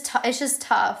it's just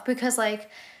tough, because like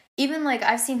even like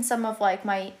I've seen some of like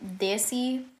my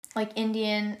Desi, like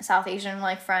Indian, South Asian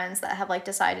like friends that have like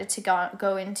decided to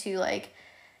go into like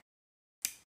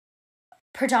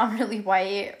predominantly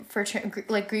white for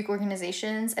like Greek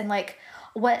organizations, and like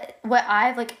what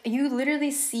I've like, you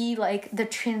literally see like the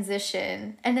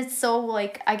transition, and it's so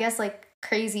like I guess like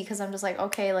crazy, because I'm just like,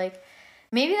 okay, like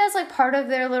maybe that's like part of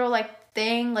their little like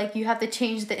thing, like you have to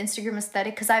change the Instagram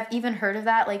aesthetic, because I've even heard of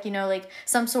that, like you know, like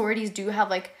some sororities do have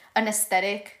like an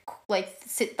aesthetic like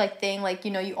thing, like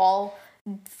you know, you all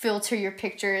filter your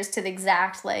pictures to the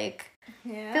exact like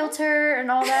filter and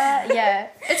all that. Yeah,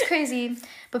 it's crazy,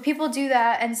 but people do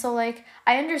that. And so like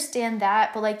I understand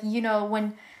that, but like you know,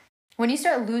 when you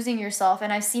start losing yourself,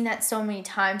 and I've seen that so many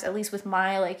times, at least with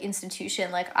my like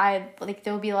institution, like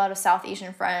there will be a lot of South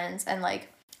Asian friends, and like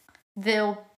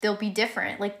they'll be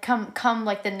different. Like come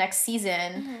like the next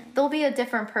season, they'll be a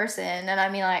different person. And I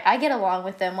mean, like, I get along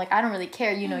with them. Like, I don't really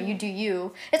care. You know, you do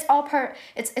you. It's all part.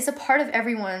 It's a part of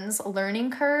everyone's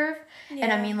learning curve. Yeah.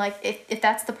 And I mean, like, if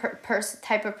that's the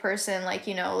type of person, like,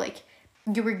 you know, like,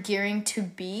 you were gearing to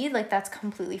be, like, that's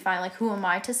completely fine. Like, who am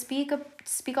I to speak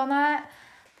on that?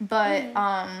 But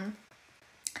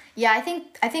yeah, I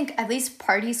think at least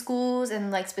party schools and,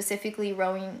 like, specifically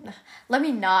rowing, let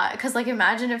me not, because, like,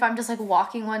 imagine if I'm just, like,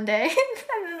 walking one day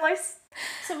and then, like,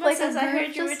 someone like, says, I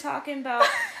heard you were talking about,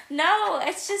 no,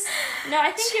 it's just, no,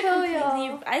 I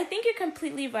think you're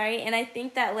completely right, and I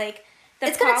think that, like,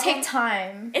 it's gonna take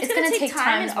time. It's gonna take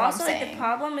time, and also, like, the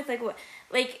problem with, like, what,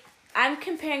 like, I'm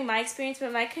comparing my experience,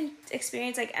 but my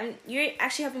experience, like, you're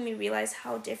actually helping me realize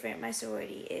how different my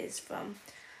sorority is from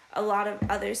a lot of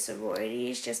other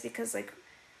sororities, just because, like,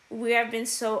 we have been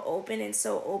so open and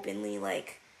so openly,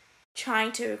 like,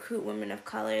 trying to recruit women of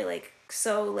color, like,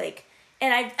 so, like,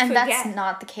 and that's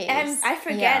not the case. And I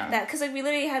forget that, because, like, we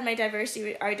literally had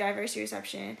our diversity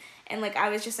reception, and, like, I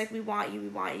was just like, we want you,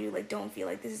 like, don't feel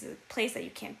like this is a place that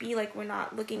you can't be, like, we're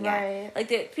not looking at,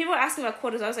 like, people were asking about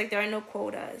quotas. I was like, there are no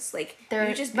quotas, like,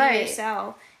 you just be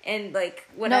yourself, and, like,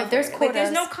 whatever. No, there's quotas. Like,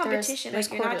 there's no competition. There's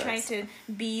like, you're quotas. not trying to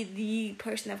be the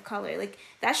person of color. Like,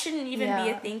 that shouldn't even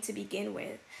be a thing to begin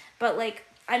with. But, like,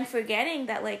 I'm forgetting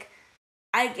that, like,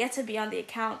 I get to be on the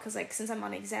account because, like, since I'm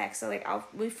on exec, so, like,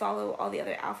 we follow all the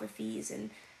other alpha fees and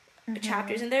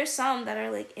chapters, and there's some that are,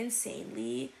 like,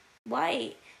 insanely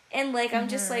white, and, like, I'm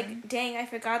just like, dang, I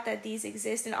forgot that these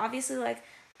exist. And obviously, like,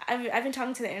 I've been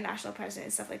talking to the international president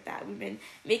and stuff like that. We've been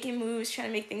making moves, trying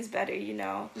to make things better, you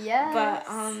know. Yes. But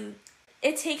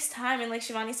it takes time, and, like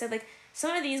Shivani said, like,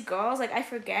 some of these girls, like, I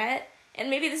forget, and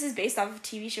maybe this is based off of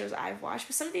TV shows I've watched,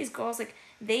 but some of these girls, like,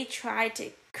 they try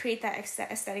to create that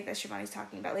aesthetic that Shivani's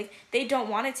talking about. Like, they don't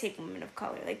want to take women of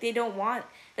color. Like, they don't want,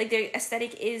 like, their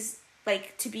aesthetic is,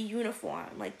 like, to be uniform,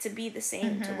 like, to be the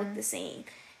same, to look the same,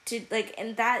 to, like,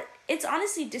 and that, it's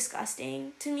honestly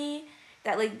disgusting to me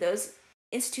that, like, those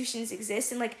institutions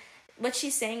exist. And, like, what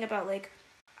she's saying about, like,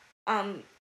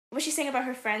 what she's saying about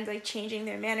her friends, like, changing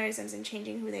their mannerisms and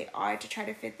changing who they are to try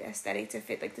to fit the aesthetic, to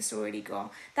fit, like, the sorority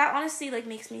girl, that honestly, like,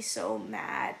 makes me so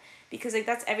mad, because, like,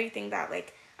 that's everything that,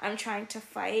 like, I'm trying to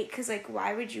fight, because, like,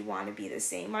 why would you want to be the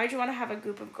same? Why would you want to have a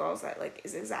group of girls that, like,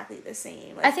 is exactly the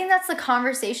same? Like, I think that's the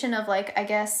conversation of, like, I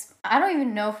guess, I don't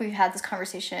even know if we've had this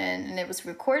conversation and it was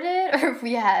recorded, or if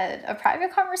we had a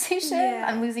private conversation. Yeah.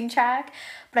 I'm losing track.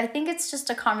 But I think it's just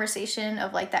a conversation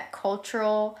of, like, that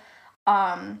cultural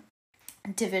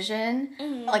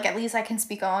division. Like, at least I can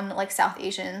speak on, like, South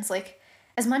Asians. Like,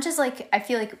 as much as, like, I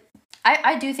feel like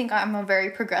I do think I'm a very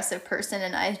progressive person,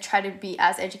 and I try to be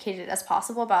as educated as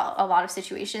possible about a lot of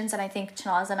situations, and I think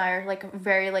Chanaz and I are, like,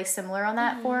 very, like, similar on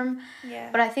that form. Yeah.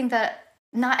 But I think that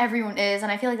not everyone is,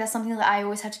 and I feel like that's something that I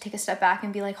always have to take a step back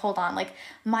and be like, hold on, like,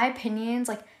 my opinions,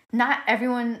 like, not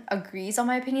everyone agrees on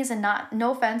my opinions, and not,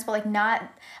 no offense, but, like, not,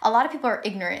 a lot of people are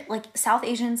ignorant. Like, South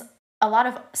Asians, a lot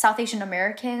of South Asian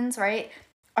Americans, right,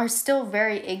 are still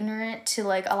very ignorant to,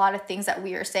 like, a lot of things that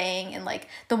we are saying, and, like,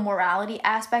 the morality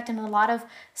aspect, and a lot of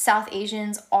South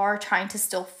Asians are trying to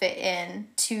still fit in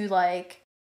to, like,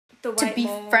 to be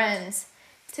mold. Friends,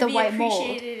 to be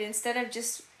appreciated mold. Instead of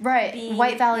just being,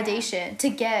 white validation, to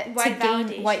gain white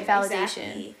validation.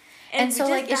 Exactly. And so,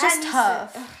 like, it's just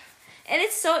tough. And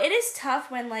it is tough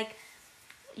when, like,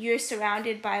 you're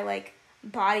surrounded by, like,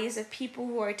 bodies of people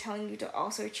who are telling you to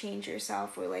also change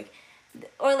yourself, or, like,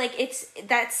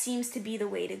 that seems to be the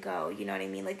way to go, you know what I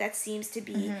mean? Like, that seems to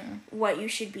be what you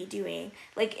should be doing.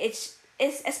 Like, it's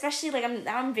especially, like, I'm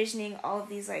envisioning all of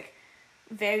these, like,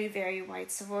 very, very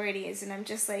white sororities, and I'm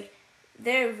just like,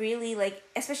 they're really, like,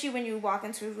 especially when you walk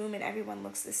into a room and everyone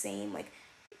looks the same, like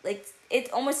it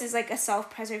almost is like a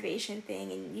self-preservation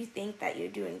thing, and you think that you're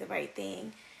doing the right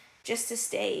thing just to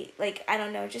stay, like, I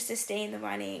don't know, just to stay in the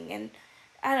running. And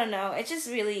I don't know, it just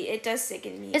really, it does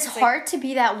sicken me. It's hard, like, to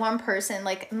be that one person,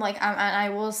 I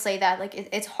will say that, like,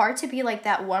 it's hard to be, like,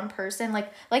 that one person,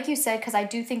 like you said, because I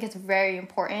do think it's very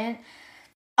important,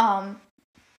 to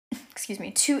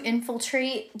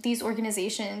infiltrate these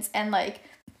organizations and, like,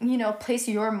 you know, place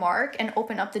your mark and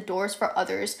open up the doors for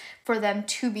others, for them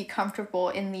to be comfortable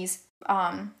in these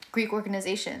Greek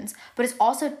organizations. But it's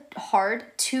also hard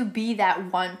to be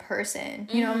that one person.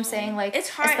 You know what I'm saying? Like, it's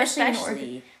hard,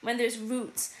 especially when there's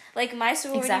roots. Like, my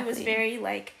sorority was very,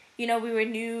 like, you know, we were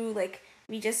new, like,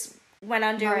 we just went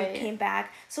under, we came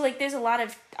back. So, like, there's a lot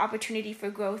of opportunity for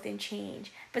growth and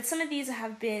change. But some of these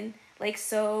have been, like,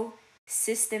 so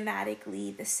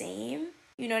systematically the same.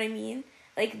 You know what I mean?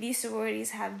 Like, these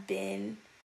sororities have been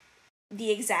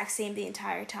the exact same the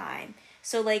entire time.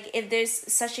 So like if there's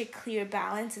such a clear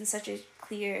balance and such a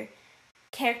clear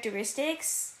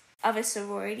characteristics of a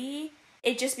sorority,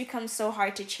 it just becomes so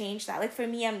hard to change that. Like for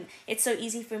me, it's so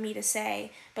easy for me to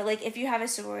say, but like if you have a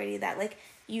sorority that like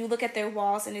you look at their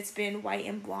walls and it's been white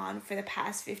and blonde for the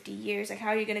past 50 years, like how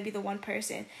are you going to be the one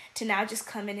person to now just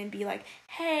come in and be like,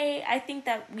 hey, I think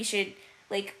that we should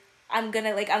like I'm going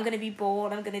to be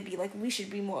bold, I'm going to be like we should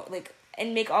be more like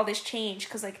and make all this change,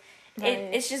 cuz like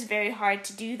it's just very hard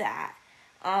to do that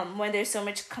when there's so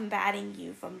much combating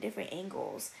you from different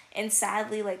angles. And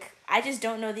sadly, like I just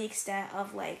don't know the extent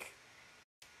of like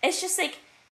it's just like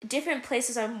different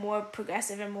places are more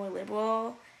progressive and more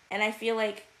liberal, and I feel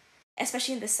like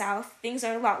especially in the South, things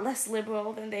are a lot less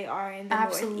liberal than they are in the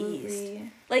Northeast.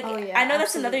 Like I know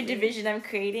that's another division I'm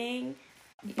creating,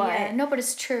 but yeah, no, but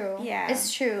it's true. Yeah,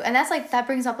 it's true. And that's like that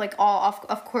brings up like all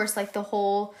of course like the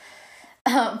whole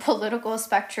political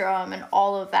spectrum and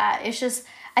all of that. It's just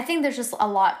I think there's just a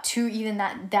lot to even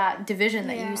that division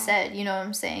that you said, you know what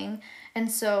I'm saying?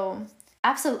 And so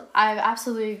I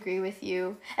absolutely agree with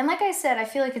you. And like I said, I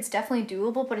feel like it's definitely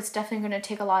doable, but it's definitely going to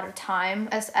take a lot of time,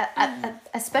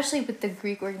 especially with the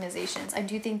Greek organizations. I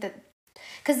do think that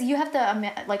because you have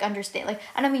to like understand, like,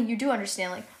 and I mean you do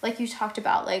understand, like you talked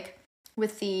about, like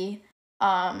with the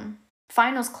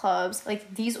finals clubs,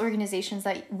 like these organizations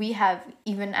that we have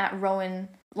even at Rowan,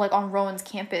 like on Rowan's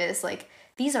campus, like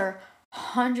these are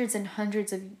hundreds and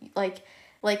hundreds of like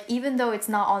even though it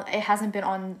hasn't been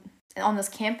on this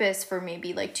campus for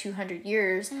maybe like 200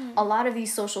 years, a lot of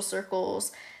these social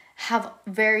circles have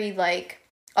very like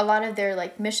a lot of their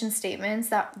like mission statements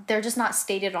that they're just not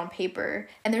stated on paper,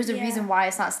 and there's a reason why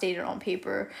it's not stated on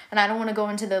paper. And I don't want to go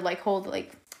into the like whole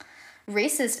like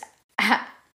racist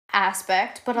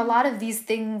aspect, but a lot of these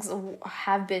things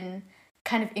have been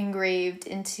kind of engraved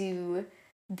into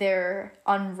their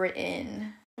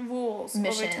unwritten rules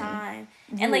over time.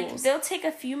 And like they'll take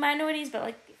a few minorities, but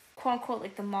like quote unquote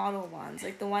like the model ones,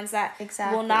 like the ones that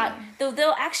will not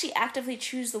they'll actually actively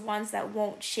choose the ones that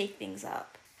won't shake things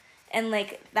up. And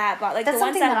like that, but like that's the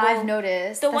ones that I've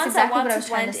noticed. The that's ones exactly that want to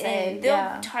blend in,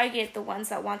 they'll target the ones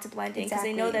that want to blend in because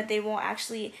they know that they won't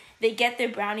actually they get their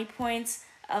brownie points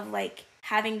of like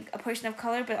having a person of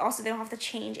color, but also they don't have to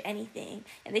change anything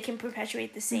and they can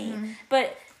perpetuate the same.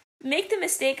 But make the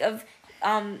mistake of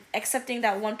accepting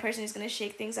that one person is going to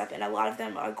shake things up, and a lot of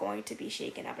them are going to be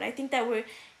shaken up. And I think that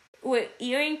we're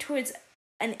earing towards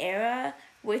an era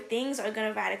where things are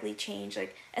going to radically change,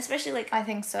 like especially like I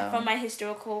think so from my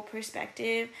historical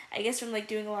perspective, I guess from like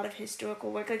doing a lot of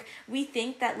historical work, like we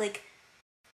think that like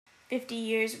 50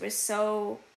 years was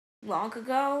so long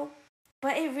ago,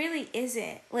 but it really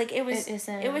isn't. Like it was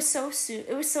so soon.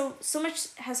 It was so much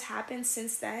has happened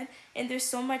since then, and there's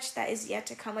so much that is yet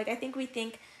to come. Like I think we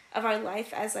think of our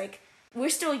life as like we're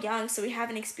still young, so we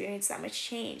haven't experienced that much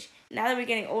change. Now that we're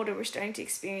getting older, we're starting to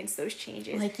experience those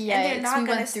changes. Like and they're not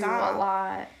gonna stop. A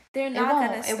lot. They're not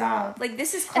gonna stop. Like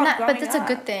this is called growing but that's a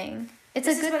good thing. It's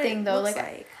a good thing though.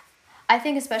 Like I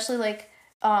think especially like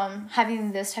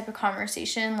having this type of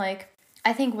conversation, like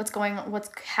I think what's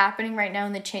happening right now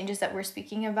and the changes that we're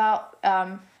speaking about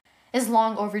is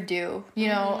long overdue, you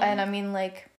know. And I mean,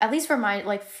 like at least for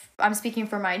my I'm speaking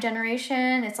for my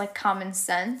generation, it's like common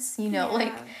sense, you know.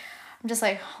 Like I'm just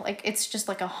like it's just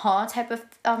like a type of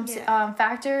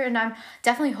factor, and I'm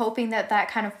definitely hoping that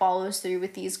kind of follows through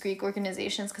with these Greek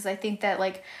organizations, because I think that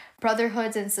like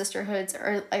brotherhoods and sisterhoods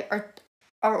are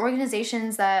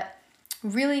organizations that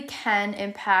really can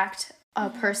impact a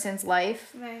person's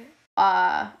life, right?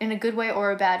 In a good way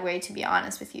or a bad way, to be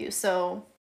honest with you. So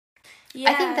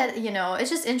I think that, you know,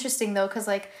 it's just interesting though, because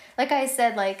like I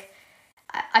said, like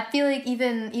I feel like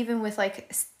even with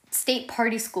like state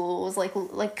party schools, like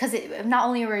because it not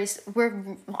only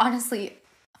we're honestly,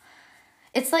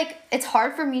 it's like it's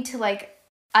hard for me to like,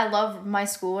 I love my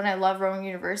school and I love Rowan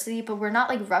University, but we're not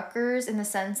like Rutgers in the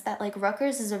sense that like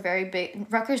Rutgers,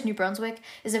 New Brunswick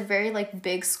is a very like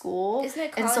big school. Isn't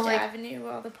it College Avenue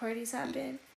where all the parties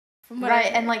happen?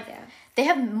 Right, and like they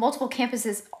have multiple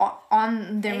campuses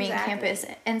on their main campus,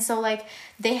 and so like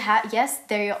they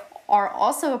are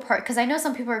also a part, because I know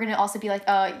some people are going to also be like,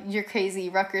 you're crazy,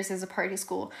 Rutgers is a party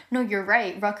school. No, you're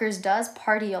right, Rutgers does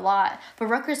party a lot, but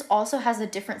Rutgers also has a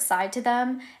different side to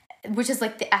them, which is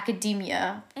like the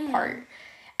academia part.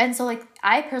 And so like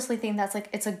I personally think that's like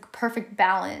it's a perfect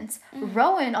balance.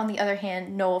 Rowan, on the other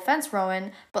hand, no offense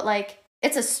Rowan, but like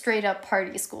it's a straight up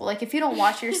party school. Like if you don't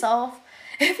watch yourself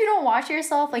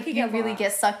like you really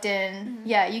get sucked in.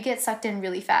 Yeah, you get sucked in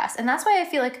really fast. And that's why I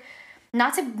feel like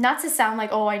not to sound like,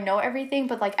 oh, I know everything,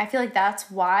 but like I feel like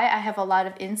that's why I have a lot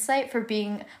of insight for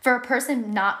a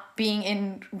person not being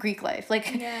in Greek life.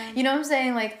 Like, Yeah. you know what I'm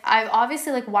saying? Like, I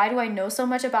obviously, like, why do I know so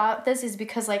much about this is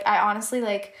because like I honestly,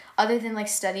 like, other than like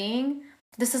studying,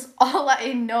 this is all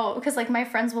I know, because like my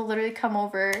friends will literally come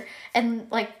over and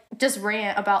like just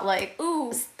rant about like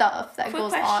Ooh, stuff that quick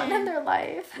goes on question. in their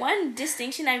life. One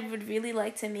distinction I would really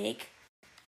like to make.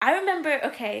 I remember,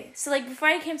 okay, so like before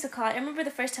I came to college, I remember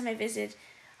the first time I visited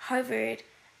Harvard.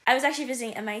 I was actually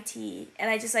visiting MIT,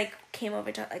 and I just like came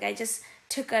over to, like, I just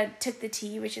took the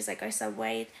T, which is like our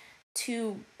subway,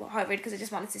 to Harvard because I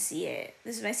just wanted to see it.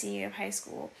 This was my senior year of high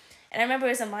school, and I remember it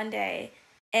was a Monday,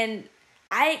 and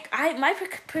my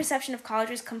perception of college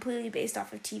was completely based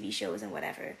off of TV shows and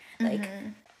whatever. Like,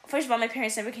 first of all, my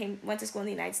parents never went to school in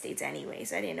the United States anyway,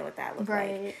 so I didn't know what that looked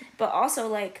like. But also,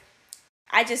 like,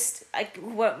 I just, like,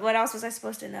 what else was I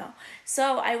supposed to know?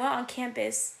 So I went on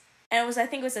campus, and I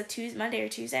think it was a Monday or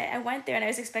Tuesday. I went there, and I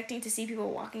was expecting to see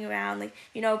people walking around, like,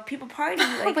 you know, people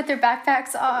partying, like, with their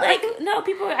backpacks on. Like, no,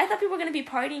 I thought people were gonna be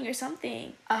partying or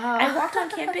something. I walked on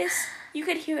campus, you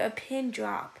could hear a pin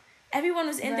drop. Everyone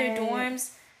was in their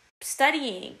dorms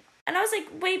studying, and I was like,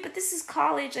 wait, but this is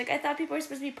college. Like, I thought people were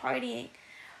supposed to be partying.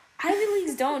 Ivy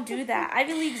Leagues don't do that.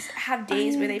 Ivy Leagues have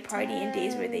days where they party and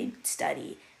days where they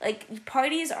study. Like,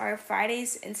 parties are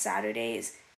Fridays and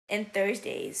Saturdays and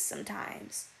Thursdays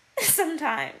sometimes.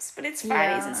 Sometimes. But it's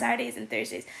Fridays and Saturdays and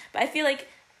Thursdays. But I feel like,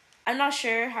 I'm not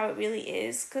sure how it really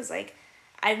is, because, like,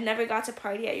 I've never got to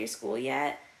party at your school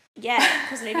yet.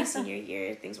 Because maybe senior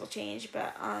year things will change.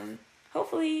 But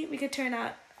hopefully we could turn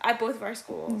out at both of our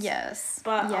schools. Yes.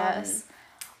 But,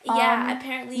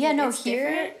 apparently it's here,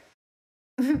 different.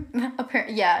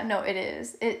 It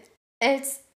is.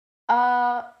 It's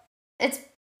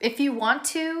if you want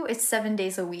to, it's 7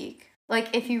 days a week.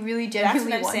 Like, if you really genuinely want to.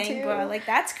 That's what I'm saying, bro. Like,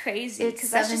 that's crazy. It's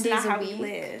 7 days that's just not a how week.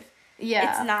 We live. Yeah.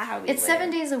 It's not how we live. It's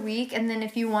 7 days a week, and then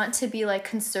if you want to be, like,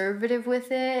 conservative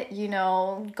with it, you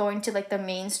know, going to, like, the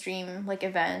mainstream, like,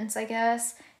 events, I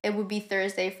guess, it would be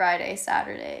Thursday, Friday,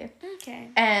 Saturday. Okay.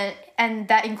 And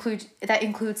that includes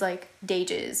like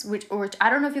dages, which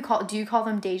I don't know if do you call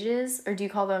them dages or do you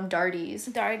call them darties?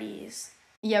 Darties.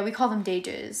 Yeah, we call them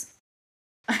dages.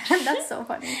 That's so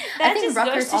funny. That I think just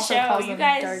Rutgers goes to also show calls you them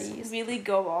guys darties. really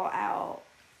go all out.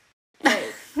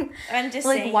 Like, I'm just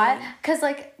like saying. Why? Because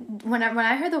like when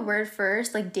I heard the word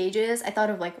first, like dages, I thought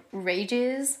of like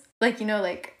rages. Like, you know,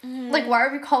 like like why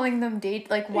are we calling them date?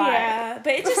 Like, why? Yeah,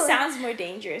 but it just sounds more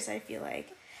dangerous, I feel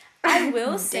like. I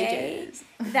will say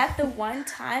that the one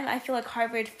time I feel like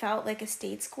Harvard felt like a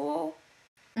state school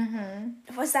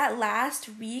was that last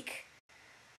week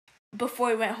before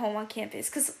we went home on campus.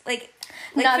 Because, like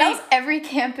no, that was every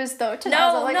campus, though. But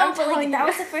that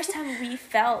was the first time we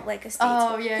felt like a state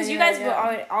school. Yeah, because you guys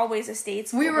were always a state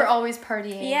school. We were always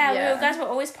partying. Yeah, you guys were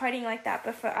always partying like that.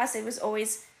 But for us, it was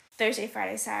always Thursday,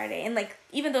 Friday, Saturday. And, like,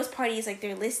 even those parties, like,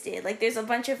 they're listed. Like, there's a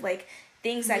bunch of, like,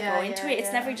 things that go into it.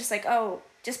 It's never just like, oh,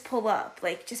 just pull up,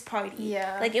 like, just party.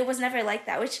 Yeah. Like, it was never like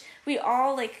that, which we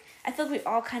all, like, I feel like we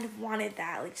all kind of wanted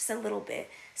that, like, just a little bit.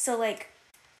 So, like,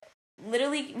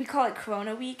 literally, we call it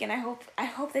Corona Week, and I hope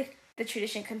that the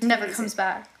tradition continues. Never comes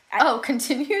back.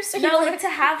 Continues? No, like, to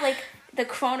have, like, the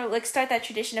Corona, like, start that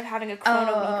tradition of having a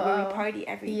Corona Week where we party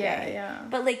every day. Yeah.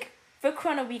 But, like, for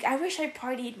Corona Week, I wish I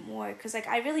partied more, because, like,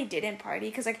 I really didn't party,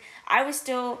 because, like, I was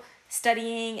still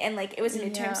studying, and, like, it was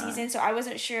midterm season, so I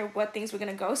wasn't sure what things were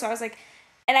gonna go, so I was like,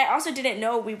 and I also didn't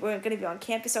know we weren't going to be on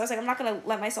campus, so I was like, I'm not going to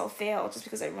let myself fail just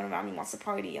because everyone around me wants to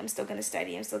party. I'm still going to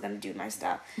study. I'm still going to do my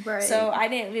stuff. Right. So I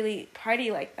didn't really party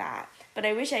like that, but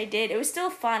I wish I did. It was still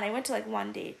fun. I went to, like,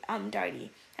 one date, darty.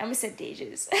 I almost said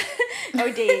dages. Or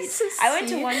days. I went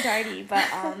to one darty, but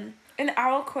in the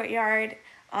Owl Courtyard,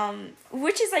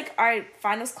 which is, like, our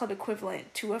finals club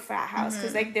equivalent to a frat house,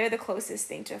 because, like, they're the closest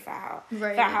thing to a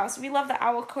frat house. We love the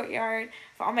Owl Courtyard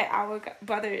for all my Owl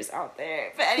brothers out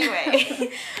there. But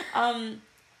anyway,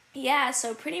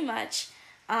 so pretty much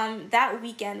that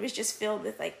weekend was just filled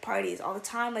with, like, parties all the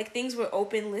time. Like, things were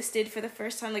open listed for the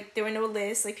first time. Like, there were no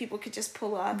lists. Like, people could just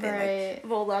pull up and, like,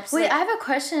 roll up. So, wait, like, I have a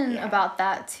question about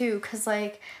that too, because,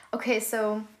 like, okay,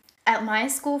 so at my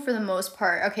school, for the most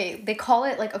part, okay, they call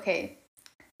it, like, okay,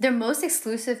 their most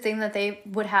exclusive thing that they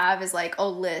would have is, like,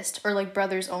 list or, like,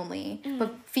 brothers only.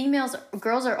 But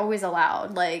girls are always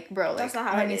allowed. Like, bro, like,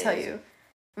 let me tell you.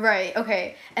 Right,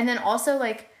 okay. And then also,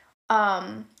 like,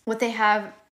 what they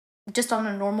have just on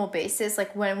a normal basis,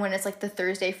 like, when it's, like, the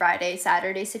Thursday, Friday,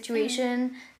 Saturday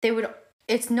situation, they would,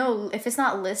 if it's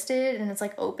not listed and it's,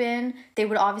 like, open, they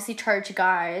would obviously charge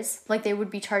guys. Like, they would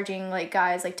be charging, like,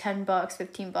 guys, like, $10,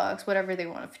 $15, whatever they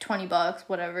want, $20,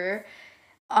 whatever.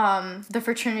 the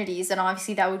fraternities, and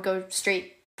obviously that would go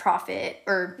straight profit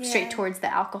or straight towards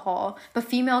the alcohol, but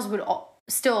females would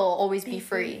still always be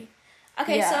free.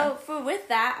 Okay, so with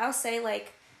that, I'll say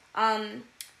like,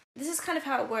 this is kind of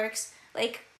how it works.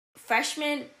 Like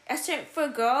freshmen, for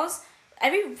girls,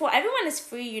 everyone is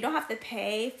free. You don't have to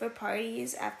pay for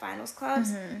parties at finals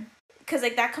clubs, because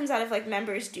like that comes out of like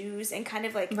members' dues, and kind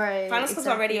of like finals clubs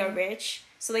already are rich.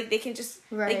 So, like, they can just,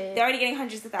 like, they're already getting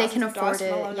hundreds of thousands of dollars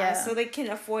from alumni. So, they can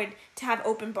afford to have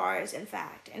open bars, in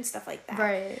fact, and stuff like that.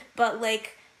 Right. But,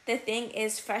 like, the thing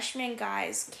is, freshman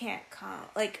guys can't come.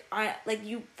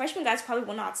 Freshman guys probably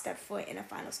will not step foot in a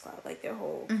finals club, like, their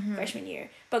whole freshman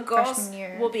year. But girls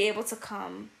will be able to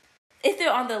come. If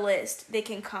they're on the list, they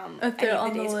can come if they're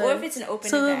on the list. Or if it's an open event.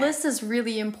 So the list is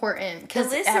really important.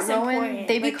 Because at Rowan,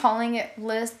 they be calling it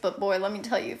list, but boy, let me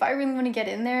tell you, if I really want to get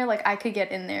in there, like, I could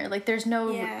get in there. Like, there's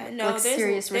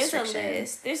serious restriction.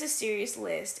 There's a serious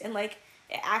list. And, like,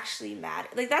 it actually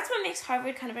matters. Like, that's what makes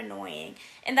Harvard kind of annoying.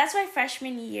 And that's why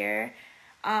freshman year,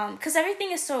 because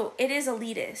everything is it is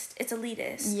elitist. It's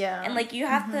elitist. Yeah. And, like, you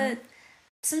have to...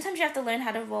 Sometimes you have to learn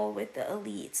how to roll with the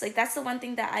elites. Like, that's the one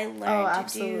thing that I learned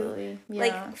to do. Yeah.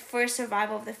 Like, for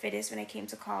survival of the fittest when I came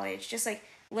to college. Just, like,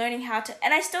 learning how to...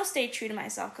 And I still stay true to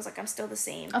myself because, like, I'm still the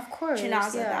same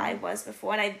Chinaza that I was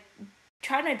before. And I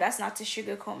tried my best not to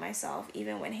sugarcoat myself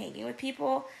even when hanging with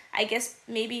people. I guess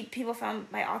maybe people found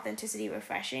my authenticity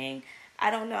refreshing. I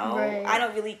don't know. Right. I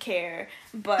don't really care.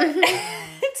 But,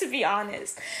 to be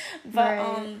honest. But,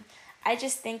 I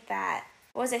just think that...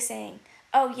 What was I saying?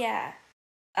 Oh, yeah.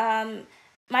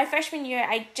 My freshman year,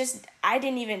 I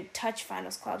didn't even touch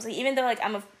finals clubs. Like, even though, like,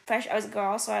 I was a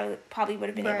girl, so I probably would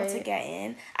have been able to get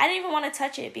in. I didn't even want to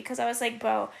touch it because I was like,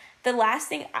 bro,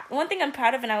 one thing I'm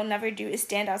proud of and I will never do is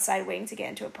stand outside waiting to get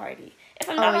into a party. If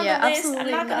I'm not on the list,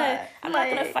 I'm not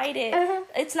gonna fight it.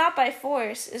 It's not by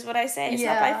force, is what I say. It's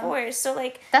not by force. So,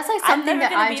 like, that's like something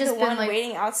that I just been like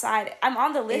waiting outside. I'm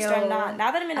on the list or I'm not.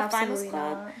 Now that I'm in a finals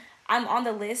club, I'm on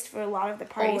the list for a lot of the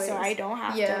parties, so I don't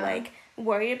have to like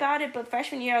worry about it. But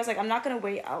freshman year, I was like, I'm not gonna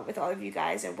wait out with all of you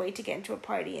guys and wait to get into a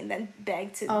party and then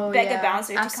beg a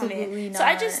bouncer to come in. So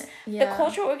the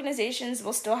cultural organizations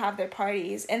will still have their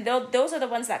parties, and those are the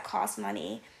ones that cost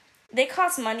money. They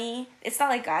cost money. It's not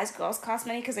like girls cost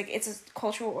money because like it's a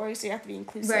cultural org, so you have to be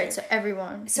inclusive. Right. So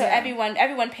everyone.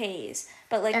 Everyone pays.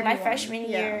 But like my freshman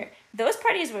year, those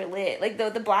parties were lit. Like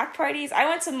the black parties, I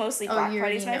went to mostly black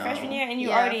parties my freshman year, and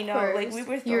you already know. Like we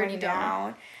were throwing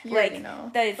down. Like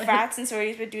the frats and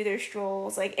sororities would do their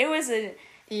strolls. Like it was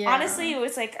honestly, it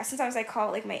was like sometimes I call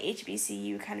it like my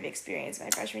HBCU kind of experience my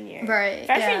freshman year. Right.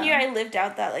 Freshman year, I lived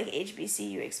out that like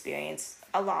HBCU experience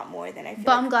a lot more than I feel.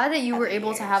 But I'm glad that you were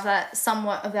able to have that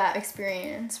somewhat of that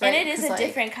experience, right? And it is a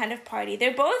different kind of party.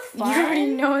 They're both fun. You already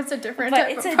know it's a different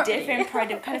type of party. But it's a different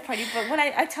kind of party. But when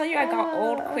I tell you I got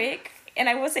old quick and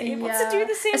I wasn't able to do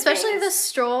the same especially things. The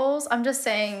strolls, I'm just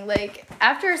saying, like,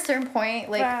 after a certain point,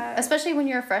 like, especially when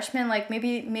you're a freshman, like,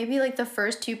 maybe like the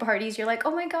first two parties, you're like,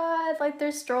 oh my god, like,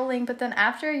 they're strolling. But then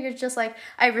after, you're just like,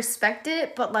 I respect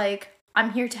it, but, like,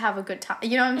 I'm here to have a good time.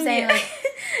 You know what I'm saying? Like,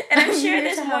 and I'm sure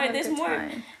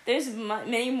there's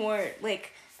many more,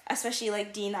 like, especially,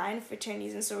 like, D9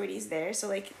 fraternities and sororities there. So,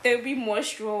 like, there'll be more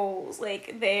strolls,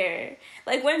 like, there.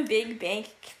 Like, when Big Bank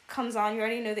comes on, you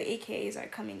already know the AKs are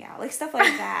coming out. Like, stuff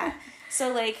like that.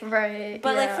 So, like... Right,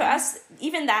 but, like, for us,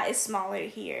 even that is smaller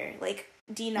here. Like,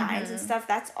 D9s and stuff,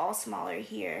 that's all smaller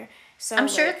here. So I'm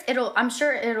sure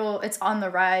it's on the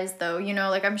rise though, you know,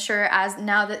 like I'm sure as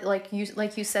now that like you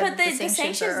said, but the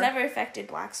sanctions never affected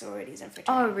black sororities and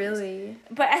fraternities. Oh really?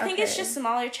 But I think it's just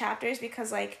smaller chapters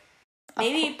because like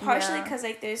maybe partially because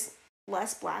like there's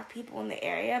less black people in the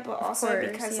area, but also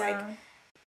because like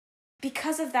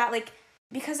because of that, like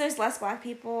because there's less black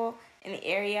people in the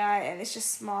area and it's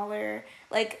just smaller,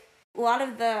 like a lot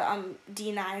of the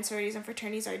D9 sororities and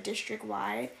fraternities are district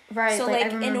wide. Right. So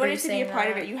like in order to be a part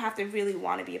of it, you have to really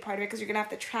want to be a part of it because you're gonna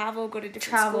have to travel, go to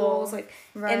different schools, like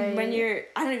and when you're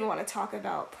I don't even want to talk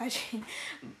about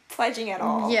pledging at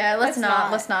all. Yeah, let's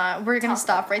not. We're gonna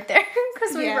stop right there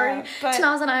because we've already.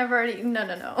 Tanaz and I have already. No.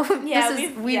 Yeah,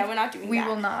 we're not doing that. We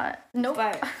will not. Nope.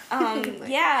 But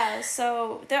yeah,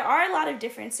 so there are a lot of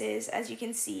differences as you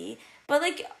can see, but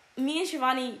like. Me and Shivani,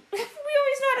 we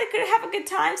always know how to have a good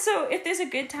time. So if there's a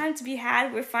good time to be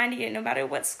had, we're finding it no matter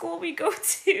what school we go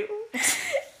to.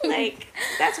 Like,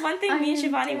 that's one thing me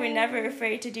and Shivani were never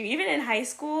afraid to do. Even in high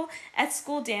school, at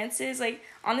school dances, like,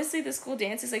 honestly, the school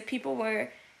dances, like, people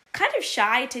were kind of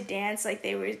shy to dance. Like,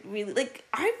 they were really, like,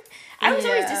 I was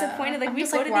always disappointed. Like, we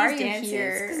go to these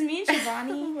dances. Because me and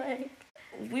Shivani,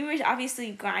 we were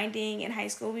obviously grinding in high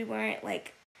school. We weren't,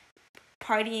 like,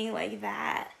 partying like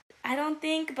that. I don't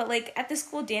think, but like at the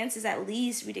school dances, at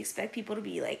least we'd expect people to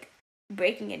be like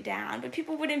breaking it down, but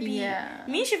people wouldn't be. Yeah.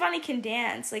 Me and Shivani can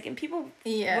dance, like, and people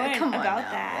weren't come on about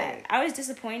now, that. like, I was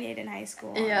disappointed in high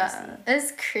school. yeah, Honestly.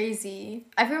 it's crazy.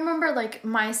 I remember like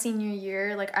my senior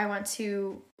year, like I went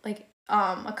to like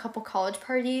a couple college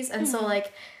parties, and so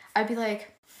like I'd be like,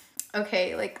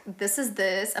 okay, like this is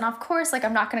this, and of course like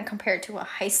I'm not gonna compare it to a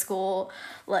high school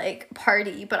like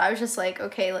party, but I was just like,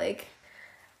 okay, like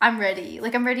I'm ready.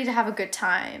 Like I'm ready to have a good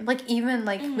time. Like even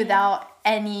like without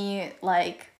any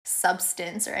like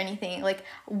substance or anything. Like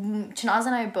Chanaz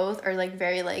and I both are like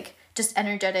very like just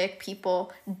energetic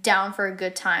people, down for a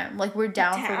good time. Like we're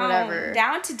down for whatever.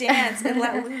 Down to dance and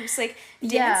let loose. Like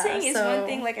dancing is one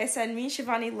thing, like I said, me and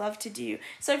Shivani love to do.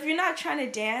 So if you're not trying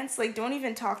to dance, like don't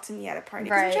even talk to me at a party.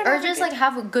 Right. Or just like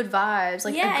have good vibes,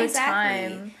 like a good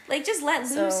time. Like just let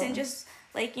loose and just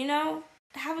like, you know,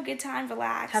 have a good time,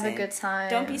 relax. Have a good time.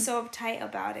 Don't be so uptight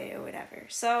about it or whatever.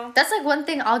 So that's like one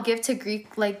thing I'll give to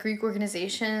Greek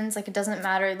organizations. Like it doesn't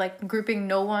matter, like grouping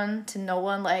no one to no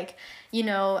one. Like, you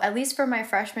know, at least for my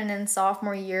freshman and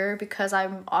sophomore year, because I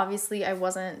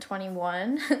wasn't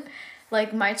 21.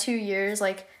 Like my 2 years,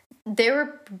 like they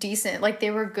were decent. Like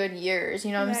they were good years.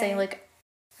 You know what I'm saying?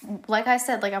 Like I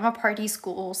said, like I'm a party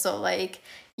school, so like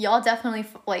y'all definitely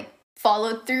like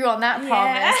followed through on that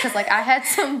promise, because like I had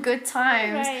some good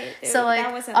times. So like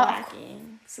that wasn't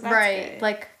lacking. So that's good.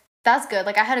 Like that's good.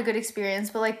 Like I had a good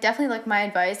experience, but like definitely like my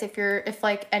advice, if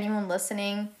like anyone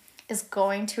listening is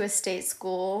going to a state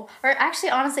school, or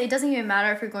actually honestly it doesn't even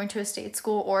matter if you're going to a state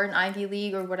school or an Ivy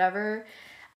League or whatever,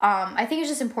 I think it's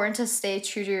just important to stay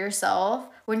true to yourself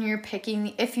when you're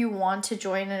picking, if you want to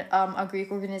join a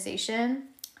Greek organization.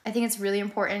 I think it's really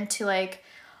important to like,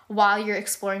 while you're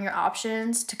exploring your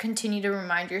options, to continue to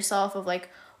remind yourself of like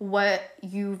what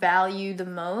you value the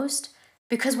most,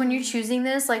 because when you're choosing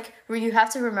this, like you have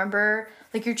to remember,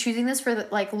 like you're choosing this for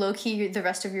like low-key the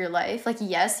rest of your life. Like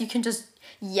yes,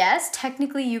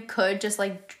 technically you could just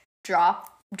like drop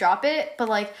it, but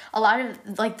like a lot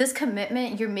of like this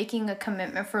commitment, you're making a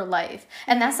commitment for life,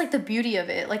 and that's like the beauty of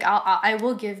it. Like I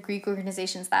will give Greek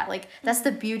organizations that, like that's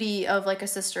the beauty of like a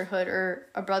sisterhood or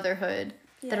a brotherhood.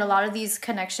 That a lot of these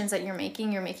connections that you're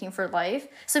making for life.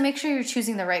 So make sure you're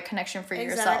choosing the right connection for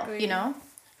yourself, you know?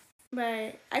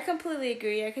 Right. I completely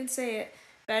agree. I can say it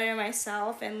better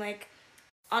myself. And, like,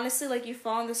 honestly, like, you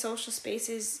fall in the social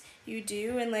spaces you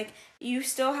do. And, like, you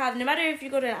still have, no matter if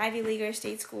you go to an Ivy League or a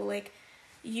state school, like,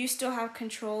 you still have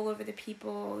control over the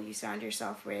people you surround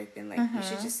yourself with. And, like, you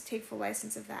should just take full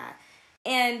license of that.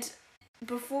 And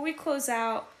before we close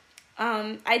out,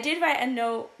 I did write a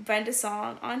note, Brenda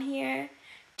song on here.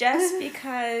 Just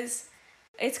because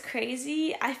it's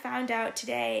crazy. I found out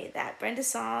today that Brenda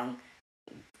Song,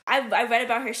 I read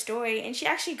about her story, and she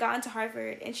actually got into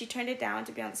Harvard, and she turned it down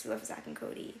to be on The Sweet Life of Zack and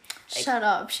Cody. Like, shut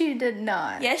up. She did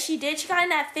not. Yes, she did. She got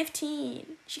in at 15.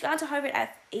 She got into Harvard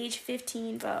at age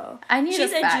 15, bro. I need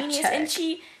She's a fact genius, check. And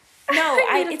she... No,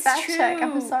 it's true. Check.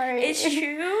 I'm sorry. It's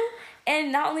true.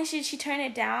 And not only did she turn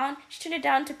it down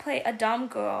to play a dumb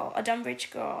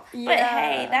rich girl. Yeah. But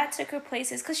hey, that took her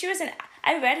places. Because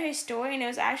I read her story, and it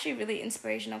was actually really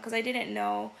inspirational, because I didn't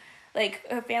know, like,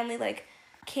 her family, like,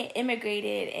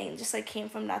 immigrated and just, like, came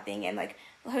from nothing. And, like,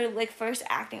 her, like, first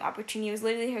acting opportunity was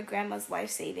literally her grandma's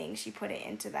life savings. She put it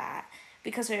into that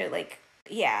because her, like,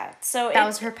 yeah. So that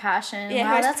was her passion.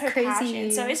 Yeah, wow, that's crazy.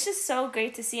 Passion. So it's just so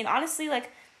great to see. And honestly,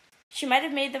 like, she might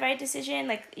have made the right decision.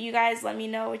 Like, you guys let me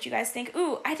know what you guys think.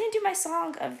 Ooh, I didn't do my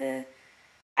song of the...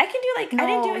 I can do, like... No, I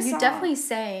didn't do a song. You definitely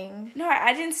sang. No,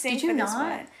 I didn't sing Did you for not? This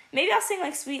one. Maybe I'll sing,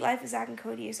 like, Sweet Life of Zack and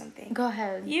Cody or something. Go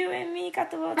ahead. You and me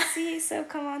got the world to see, so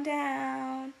come on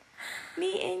down.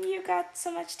 Me and you got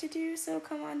so much to do, so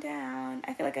come on down.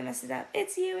 I feel like I messed it up.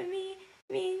 It's you and me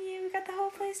and you, we got the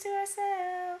whole place to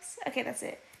ourselves. Okay, that's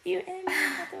it. You and me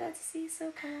got the world to see,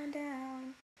 so come on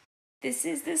down. This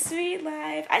is the sweet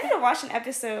life. I need to watch an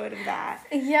episode of that.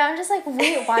 Yeah, I'm just like,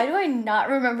 wait, why do I not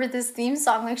remember this theme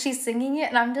song? Like, she's singing it,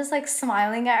 and I'm just, like,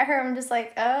 smiling at her. I'm just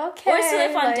like, okay. Or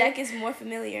Slip on Deck is more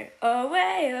familiar. Oh,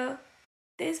 way, oh.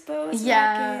 This boat's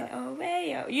rocking. Oh,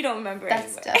 way, oh. You don't remember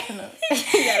that's anyway. Definitely.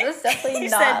 Yeah, that's definitely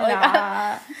not. Said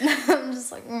like, nah. I'm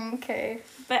just like, okay.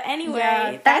 But anyway,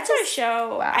 yeah, that's our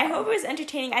show. Wow. I hope it was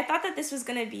entertaining. I thought that this was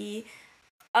going to be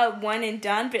a one and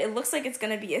done, but it looks like it's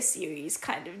gonna be a series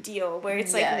kind of deal where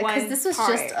it's like one. Because this was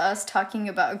part. just us talking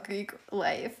about Greek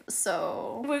life,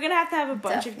 so we're gonna have a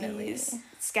bunch of these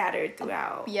scattered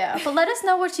throughout. Yeah, but let us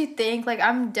know what you think. Like,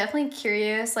 I'm definitely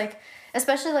curious. Like,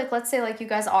 especially like, let's say like you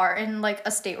guys are in like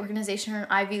a state organization or an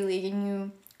Ivy League, and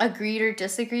you agreed or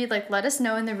disagreed. Like, let us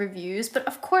know in the reviews. But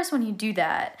of course, when you do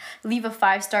that, leave a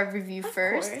 5-star review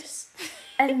first. Course.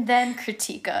 and then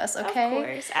critique us, okay? Of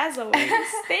course, as always.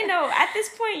 They know, at this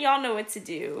point, y'all know what to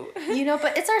do. You know,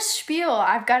 but it's our spiel.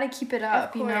 I've got to keep it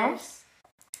up, you know?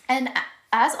 And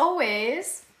as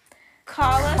always,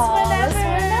 call us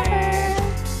whenever.